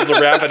when he pulls a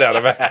rabbit out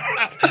of a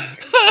hat.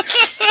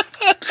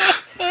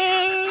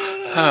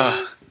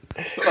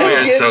 you're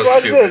Kids, so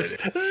watch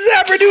stupid. this.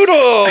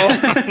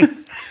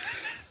 Zabradoodle!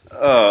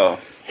 Oh.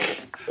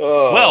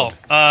 Well,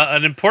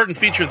 an important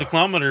feature of the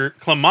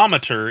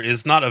climometer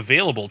is not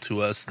available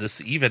to us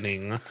this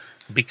evening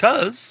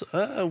because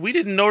we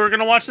didn't know we were going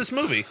to watch this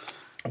movie.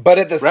 But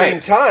at the same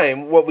Right.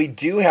 time, what we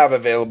do have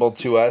available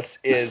to us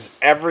is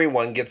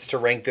everyone gets to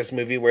rank this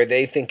movie where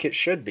they think it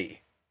should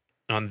be.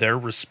 On their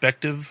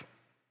respective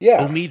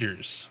Yeah.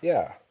 meters.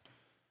 Yeah.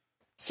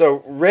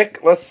 So, Rick,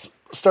 let's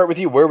start with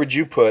you. Where would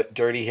you put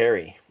Dirty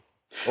Harry?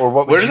 Or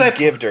what would Where did you I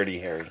give Dirty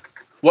Harry?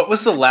 What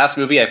was the last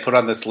movie I put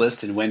on this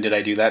list, and when did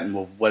I do that, and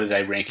what did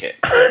I rank it?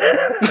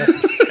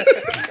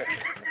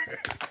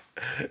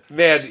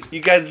 Man, you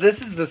guys,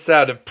 this is the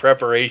sound of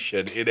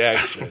preparation in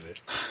action.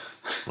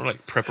 We're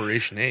like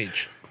preparation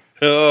age.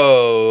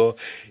 Oh,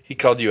 he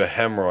called you a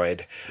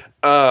hemorrhoid.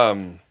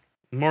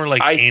 More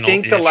like I anal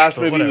think the itch, last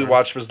but movie we whatever.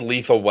 watched was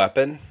Lethal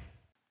Weapon.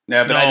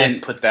 Yeah, but I No.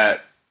 didn't put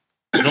that.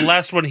 The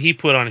last one he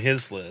put on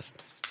his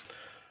list.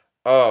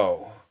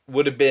 Oh,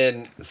 would have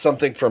been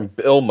something from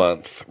Bill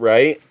Month,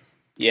 right?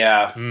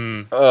 Yeah.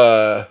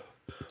 Was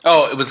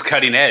Oh, it was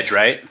Cutting Edge,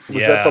 right?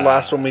 that the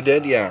last one we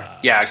did? Yeah.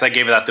 Yeah, because I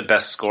gave that the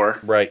best score.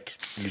 Right.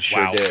 You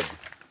sure Wow. did.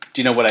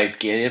 Do you know what I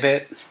gave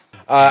it?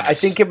 I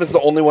think it was the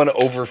only one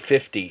over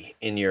 50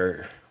 in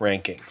your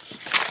rankings.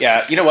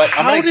 Yeah, you know what?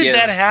 I'm How gonna did give,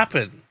 that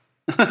happen?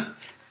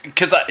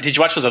 Because did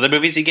you watch those other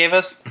movies he gave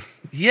us?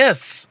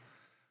 Yes.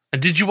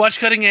 And did you watch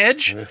Cutting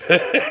Edge?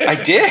 I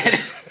did.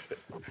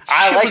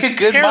 I Shit like was a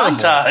good terrible.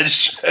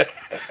 montage.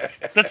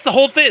 That's the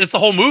whole thing. It's the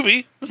whole movie.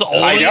 It was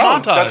all I in know.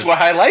 montage. That's why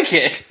I like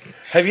it.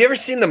 Have you ever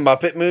seen the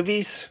Muppet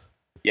movies?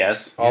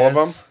 Yes. All of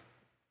them? Yes.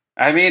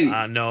 I mean,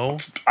 No.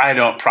 I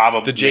don't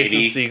probably. The Jason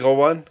maybe. Segel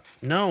one?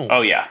 No.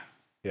 Oh, yeah.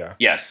 Yeah.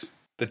 Yes.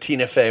 The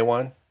Tina Fey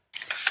one?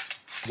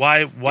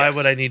 Why Yes.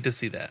 would I need to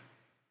see that?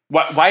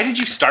 Why did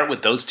you start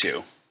with those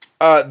two?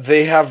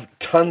 They have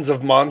tons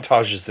of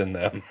montages in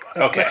them.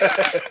 Okay.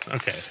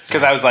 Okay.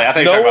 Because I was like, I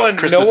thought you were talking about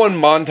Christmas. No one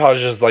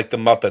montages like the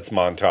Muppets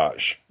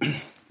montage.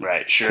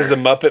 Right, sure. Because the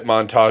Muppet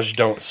montage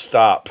don't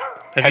stop.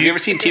 Have you ever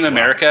seen Team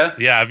America?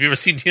 Yeah, have you ever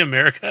seen Team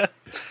America?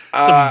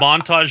 It's a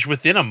montage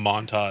within a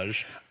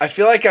montage. I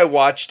feel like I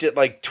watched it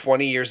like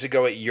 20 years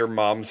ago at your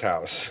mom's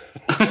house.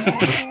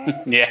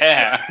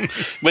 Yeah.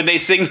 When they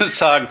sing the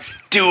song,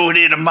 do it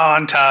in a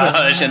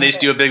montage, and they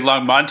just do a big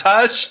long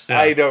montage.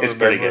 I don't It's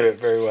pretty remember good. it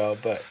very well,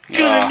 but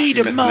Gonna need a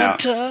you're missing out.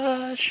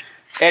 montage.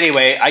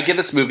 Anyway, I give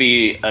this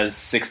movie a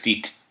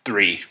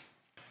 63.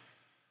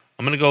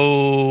 I'm gonna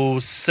go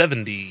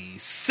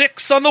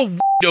 76 on the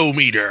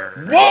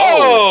widometer.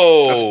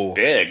 whoa! That's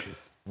big.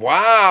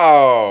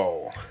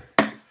 Wow.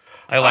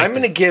 I like I'm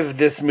going to give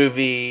this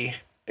movie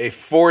a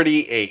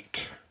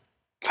 48.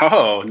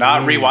 Oh,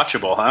 not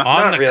rewatchable, huh? on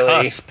not the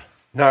really. cusp.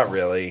 Not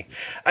really.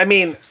 I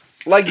mean,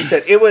 like you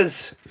said, it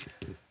was.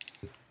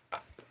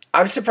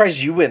 I'm surprised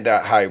you went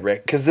that high,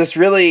 Rick, because this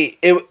really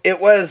it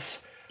was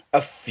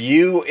a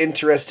few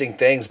interesting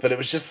things, but it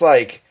was just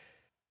like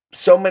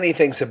so many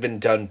things have been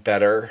done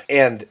better.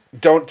 And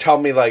don't tell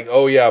me like,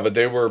 oh yeah, but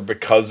they were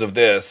because of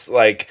this.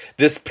 Like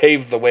this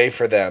paved the way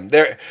for them.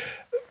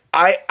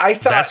 I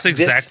thought That's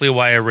this- exactly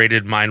why I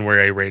rated mine where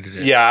I rated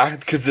it. Yeah,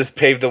 because this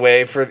paved the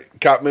way for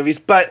cop movies.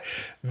 But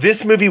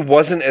this movie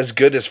wasn't as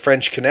good as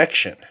French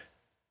Connection,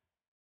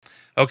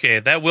 Okay,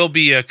 that will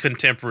be a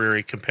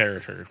contemporary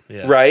comparator.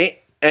 Yeah. right?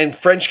 And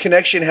French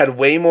Connection had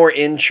way more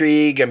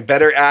intrigue and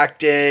better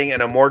acting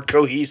and a more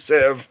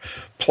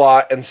cohesive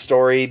plot and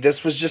story.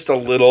 This was just a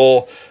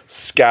little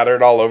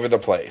scattered all over the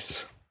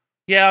place.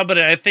 Yeah, but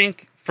I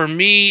think for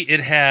me,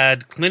 it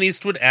had Clint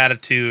Eastwood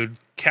attitude,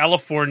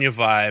 California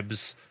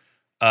vibes,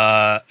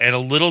 and a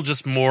little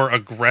just more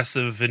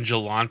aggressive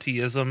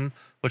vigilanteism,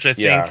 which I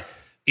think Yeah.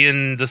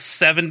 in the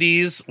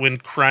 70s, when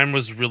crime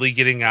was really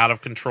getting out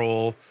of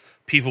control,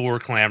 people were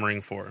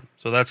clamoring for.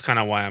 So that's kind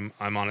of why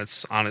I'm on its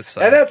side.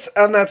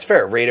 And that's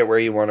fair. Rate it where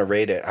you want to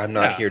rate it. I'm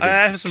not Yeah, here I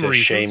have some to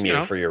reasons, shame you you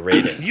know. for your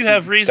ratings. You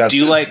have reasons. That's Do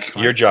you like-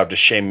 your job to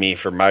shame me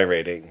for my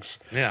ratings.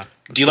 Yeah.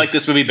 Do you like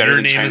this movie better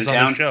Your than name is on the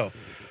Chinatown? show.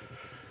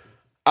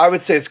 I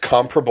would say it's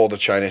comparable to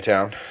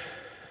Chinatown.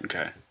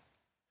 Okay.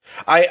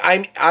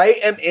 I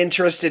am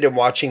interested in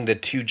watching The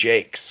Two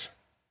Jakes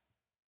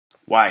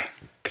Why?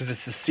 because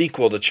it's the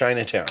sequel to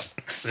Chinatown.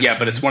 Yeah,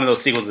 but it's one of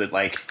those sequels that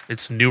like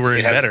It's newer and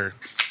It has- better.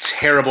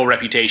 terrible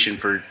reputation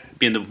for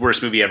being the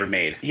worst movie ever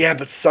made. Yeah,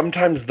 but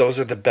sometimes those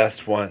are the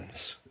best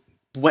ones.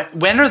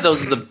 When are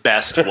those the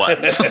best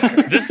ones?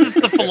 This is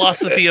the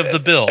philosophy of the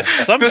bill.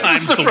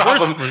 Sometimes the the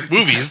problem. worst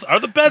movies are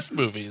the best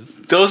movies.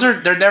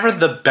 They're never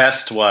the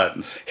best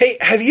ones. Hey,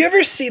 have you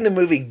ever seen the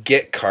movie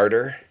Get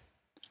Carter?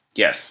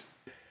 Yes.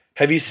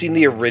 Have you seen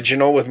the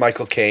original with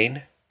Michael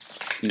Caine?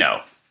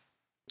 No.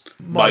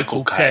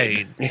 Michael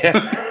Caine. Yeah,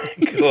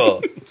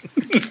 cool.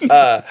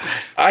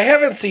 I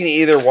haven't seen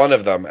either one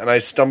of them, and I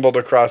stumbled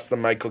across the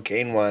Michael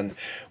Caine one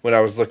when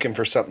I was looking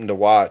for something to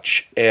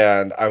watch,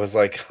 and I was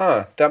like,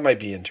 huh, that might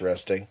be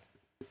interesting.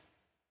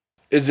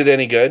 Is it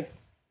any good?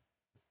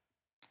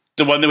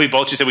 The one that we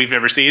both just said we've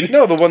never seen?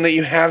 No, the one that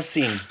you have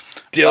seen.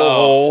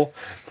 Dillhole.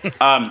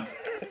 I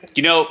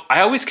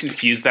always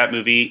confuse that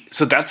movie.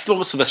 So that's the one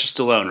with Sylvester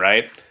Stallone,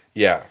 right?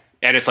 Yeah.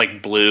 And it's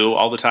like blue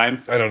all the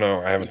time. I don't know.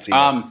 I haven't seen it.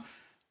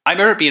 I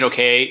remember it being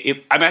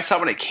okay. I saw it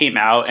when it came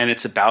out, and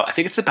is it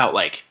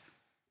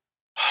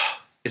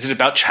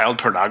about child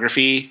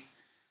pornography?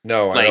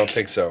 No, I don't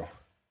think so.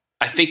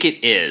 I think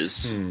it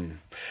is.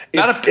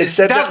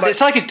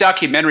 It's like a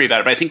documentary about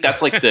it, but I think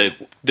that's like the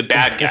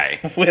bad guy.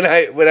 When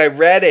I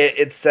read it,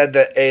 it said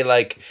that a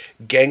like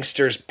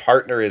gangster's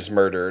partner is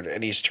murdered,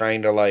 and he's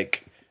trying to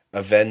like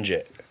avenge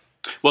it.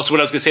 Well, so what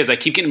I was going to say is I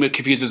keep getting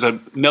confused. There's a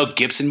Mel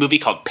Gibson movie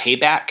called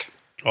Payback.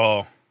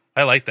 Oh,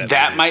 I like that.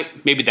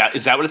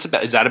 Is that what it's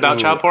about? Is that about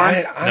child porn?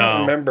 I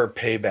don't remember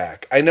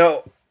Payback. I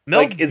know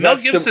Mel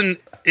Gibson.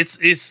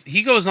 It's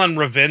he goes on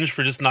revenge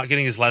for just not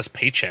getting his last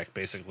paycheck,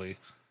 basically.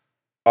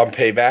 On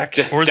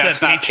Payback? Or is that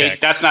Paycheck?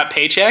 That's not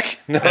Paycheck?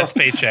 No. That's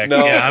Paycheck.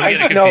 No, yeah, I'm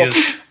getting confused.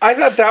 No, I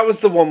thought that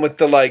was the one with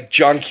the like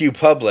John Q.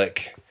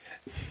 Public.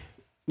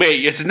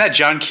 Wait, isn't that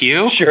John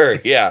Q? Sure,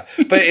 yeah,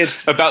 but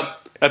it's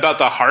about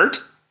the heart.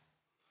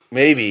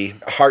 Maybe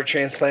a heart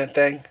transplant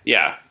thing.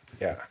 Yeah.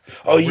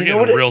 Oh, you know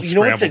what? You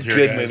know what's a here,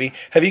 good guys. movie?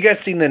 Have you guys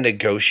seen The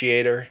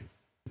Negotiator?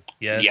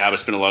 Yes. Yeah,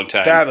 it's been a long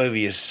time. That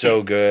movie is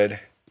so good.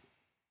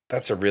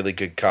 That's a really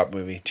good cop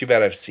movie. Too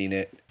bad I've seen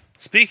it.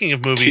 Speaking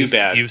of movies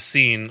you've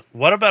seen,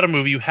 what about a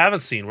movie you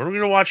haven't seen? What are we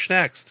going to watch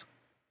next?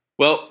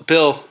 Well,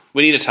 Bill,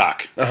 we need to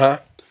talk. Uh-huh.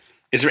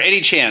 Is there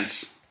any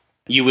chance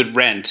you would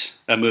rent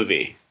a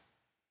movie?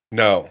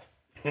 No.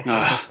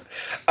 Ugh.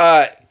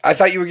 I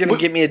thought you were going to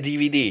get me a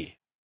DVD.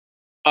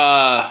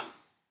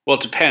 Well,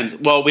 it depends.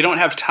 Well, we don't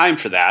have time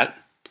for that.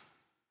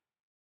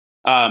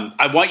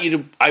 I want you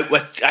to.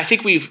 I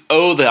think we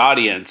owe the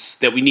audience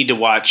that we need to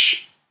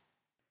watch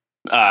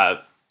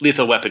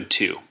Lethal Weapon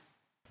 2.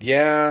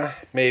 Yeah,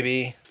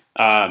 maybe.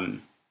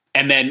 And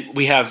then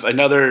we have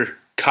another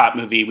cop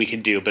movie we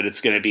can do, but it's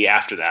going to be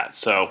after that.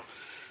 So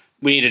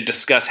we need to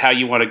discuss how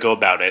you want to go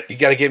about it. You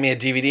got to get me a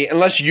DVD,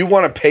 unless you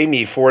want to pay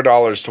me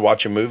 $4 to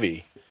watch a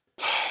movie.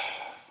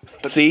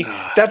 See,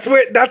 that's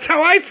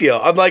how I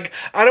feel. I'm like,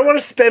 I don't want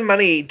to spend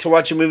money to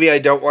watch a movie I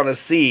don't want to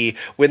see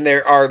when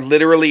there are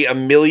literally a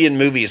million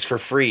movies for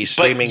free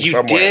streaming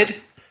somewhere.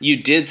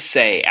 You did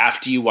say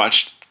after you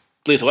watched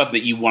Lethal Weapon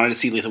that you wanted to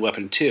see Lethal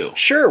Weapon 2.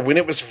 Sure, when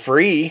it was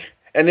free,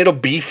 and it'll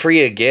be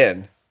free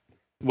again.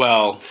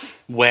 Well,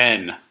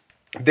 when?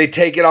 They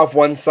take it off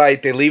one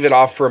site, they leave it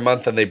off for a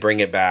month, and they bring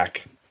it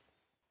back.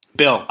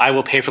 Bill, I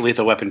will pay for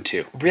Lethal Weapon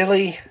 2.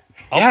 Really?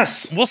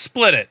 Yes. We'll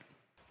split it.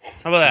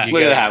 How about that?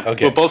 Look at that.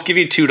 Okay. We'll both give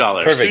you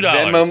 $2. Perfect.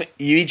 $2.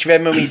 You each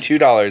Venmo me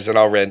 $2, and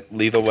I'll rent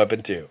Lethal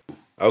Weapon 2.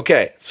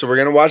 Okay, so we're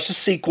going to watch the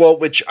sequel,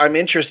 which I'm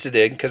interested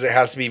in, because it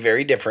has to be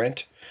very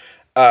different.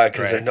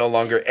 Because they're no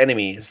longer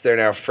enemies. They're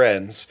now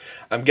friends.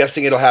 I'm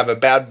guessing it'll have a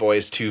Bad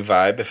Boys 2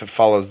 vibe if it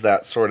follows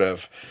that sort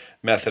of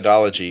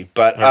methodology.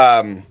 But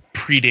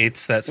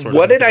predates that sort of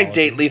What did I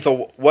methodology. date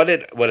Lethal? What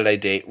did I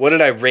date? What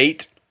did I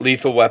rate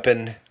Lethal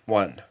Weapon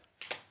 1?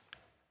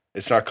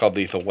 It's not called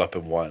Lethal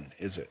Weapon 1,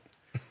 is it?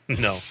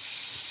 No.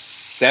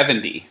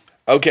 70.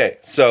 Okay,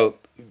 so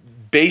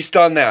based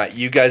on that,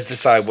 you guys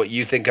decide what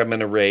you think I'm going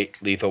to rate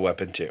Lethal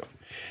Weapon 2.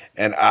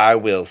 And I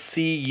will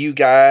see you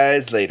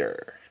guys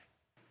later.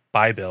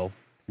 Bye, Bill.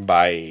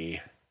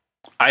 Bye.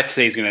 I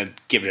think he's going to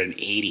give it an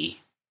 80.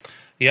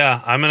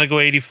 Yeah, I'm going to go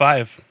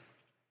 85.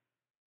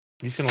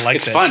 He's going to like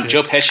It's that fun. shit.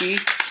 Joe Pesci,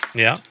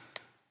 Yeah.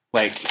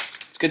 like,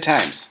 it's good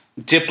times.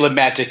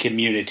 Diplomatic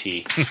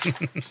immunity.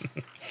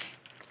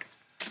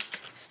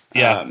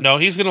 Yeah. No,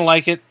 he's going to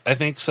like it. I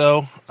think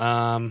so.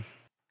 I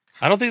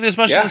don't think there's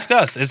much to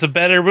discuss. It's a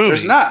better movie.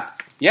 There's not.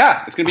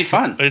 Yeah, it's going to be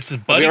fun. It's a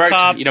buddy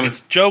cop.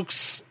 It's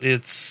jokes.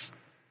 It's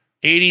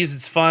 80s.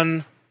 It's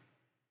fun.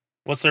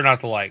 What's there not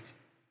to like?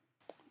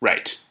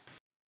 Right.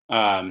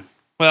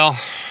 Well,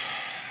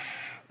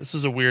 this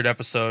was a weird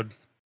episode.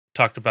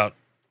 Talked about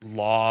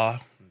law,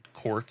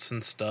 courts,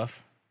 and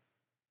stuff.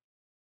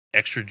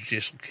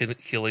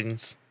 Extrajudicial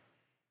killings.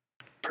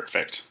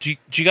 Perfect. Do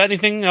you got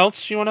anything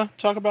else you want to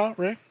talk about,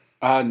 Ray?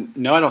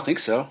 No, I don't think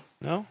so.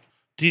 No?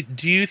 Do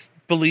you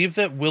believe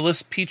that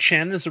Willis P.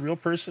 Chen is a real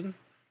person?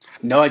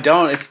 No, I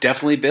don't. It's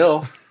definitely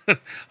Bill.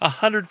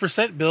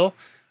 100% Bill.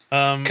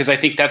 Because I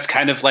think that's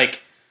kind of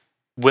like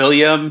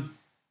William,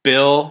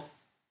 Bill,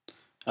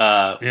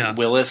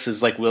 Willis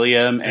is like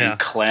William, and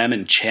Clem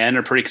and Chen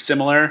are pretty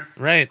similar.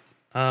 Right.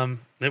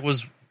 It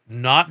was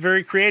not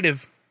very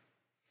creative.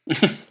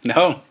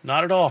 No.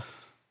 Not at all.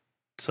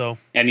 So,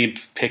 and you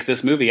pick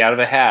this movie out of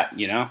a hat,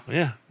 you know?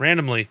 Yeah,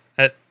 randomly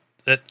at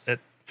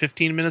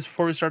 15 minutes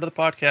before we started the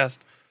podcast.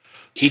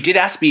 He did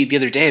ask me the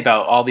other day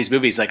about all these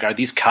movies, like, are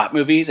these cop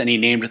movies? And he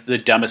named the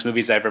dumbest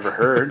movies I've ever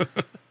heard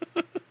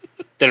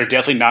that are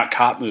definitely not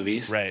cop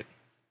movies. Right.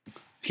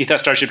 He thought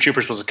Starship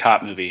Troopers was a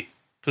cop movie.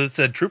 Because it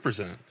said troopers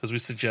in it, because we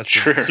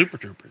suggested Super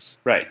Troopers.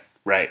 Right.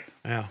 Right.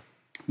 Yeah.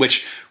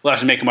 Which we'll have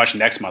to make them watch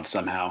next month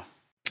somehow.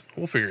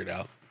 We'll figure it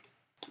out.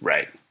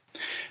 Right.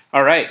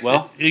 All right.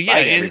 Well, Yeah,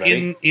 bye,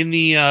 everybody. in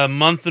the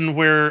month and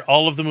where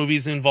all of the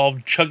movies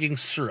involved chugging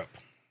syrup.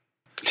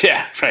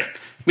 Yeah, right.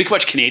 We could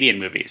watch Canadian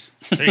movies.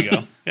 There you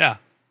go. Yeah.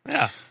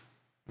 Yeah.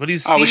 But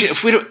he's we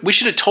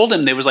should have told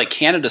him there was like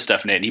Canada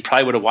stuff in it, and he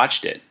probably would have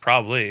watched it.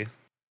 probably.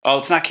 Oh,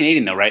 it's not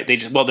Canadian though, right?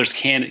 There's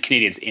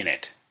Canadians in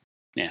it.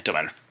 Yeah, don't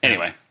matter.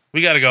 Anyway.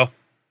 We got to go.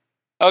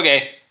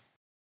 Okay.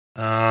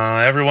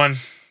 Everyone,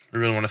 we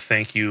really want to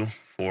thank you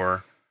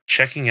for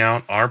checking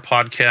out our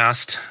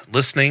podcast,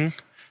 listening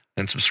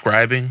and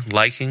subscribing,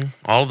 liking,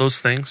 all of those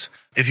things.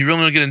 If you really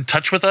want to get in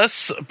touch with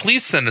us,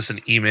 please send us an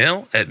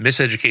email at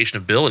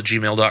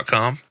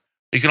miseducationofbill@gmail.com.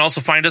 You can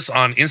also find us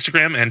on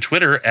Instagram and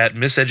Twitter at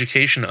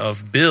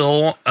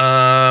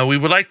miseducationofbill. We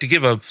would like to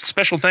give a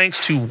special thanks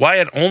to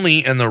Wyatt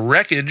Only and The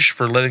Wreckage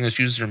for letting us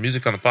use their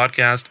music on the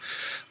podcast.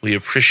 We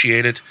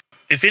appreciate it.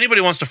 If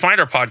anybody wants to find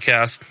our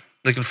podcast,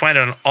 they can find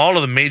it on all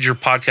of the major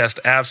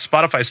podcast apps,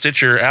 Spotify,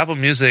 Stitcher, Apple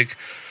Music,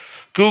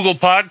 Google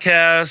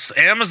Podcasts,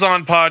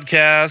 Amazon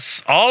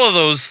Podcasts, all of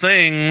those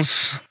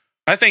things.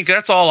 I think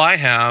that's all I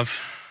have.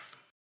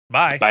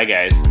 Bye. Bye,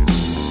 guys.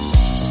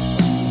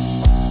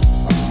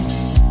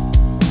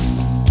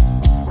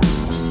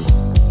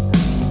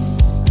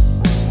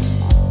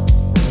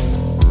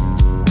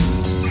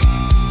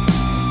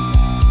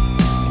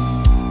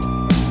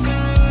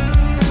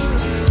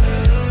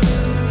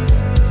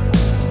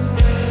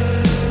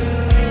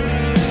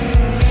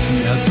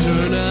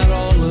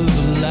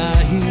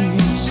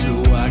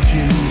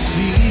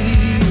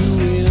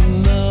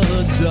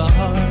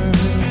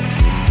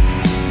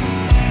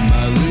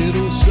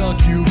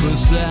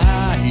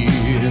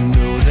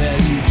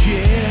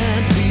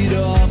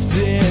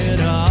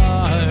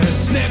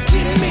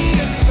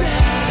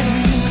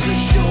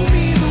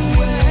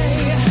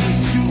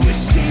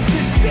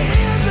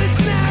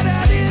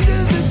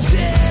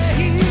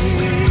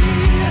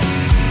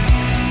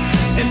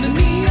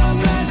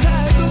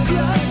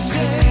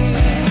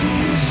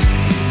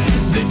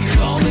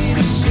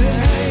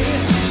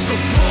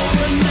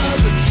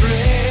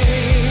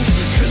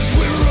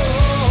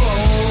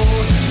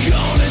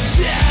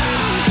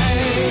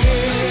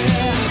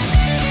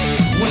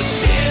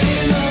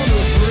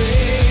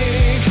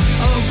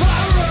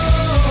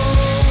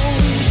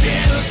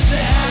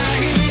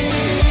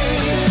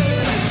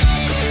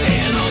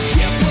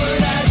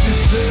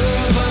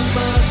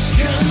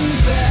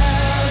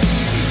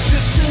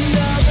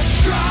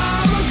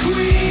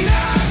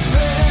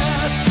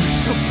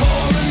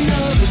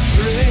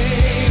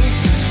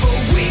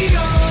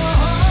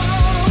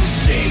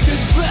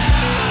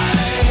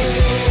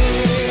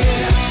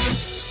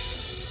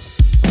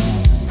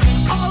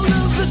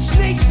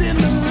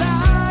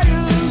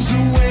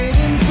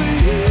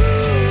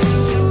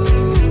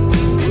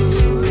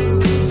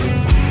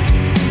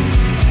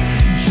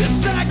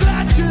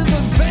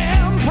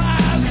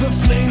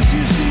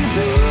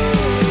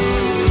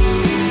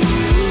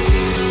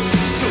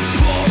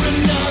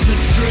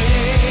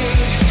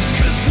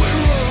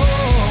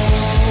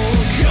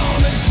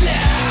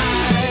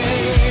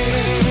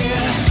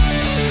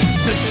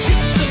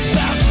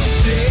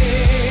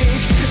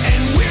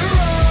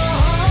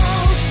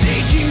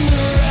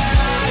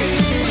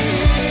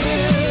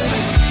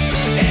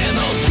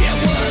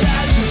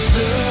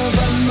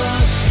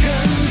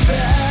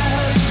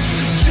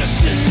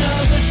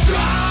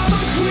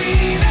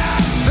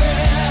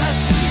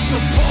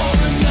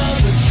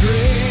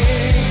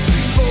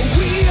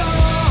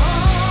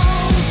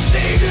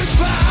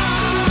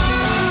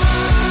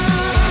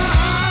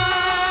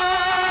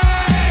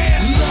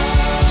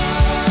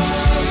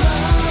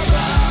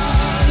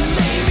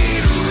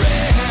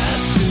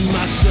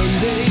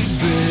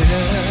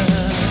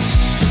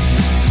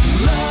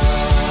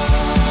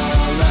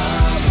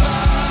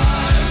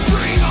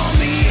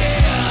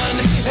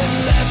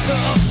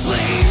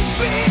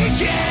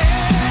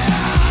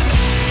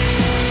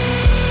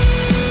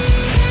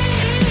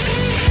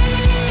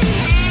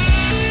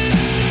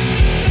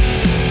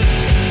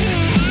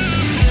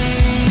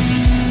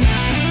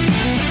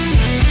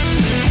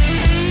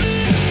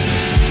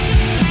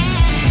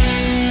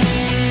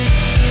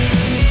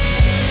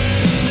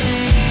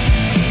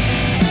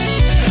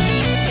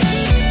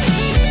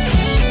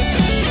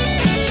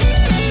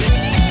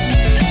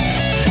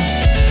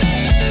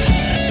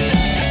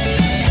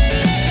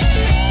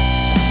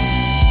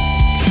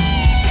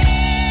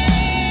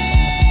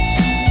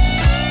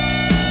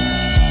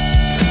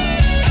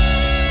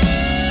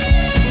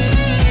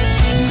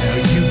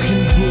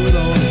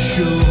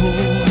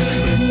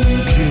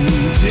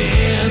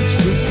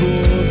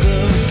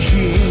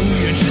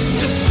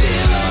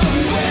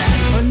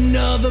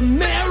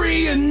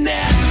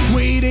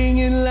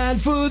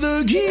 for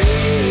the guillotine.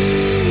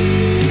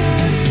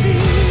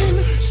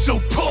 So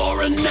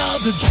pour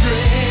another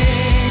drink.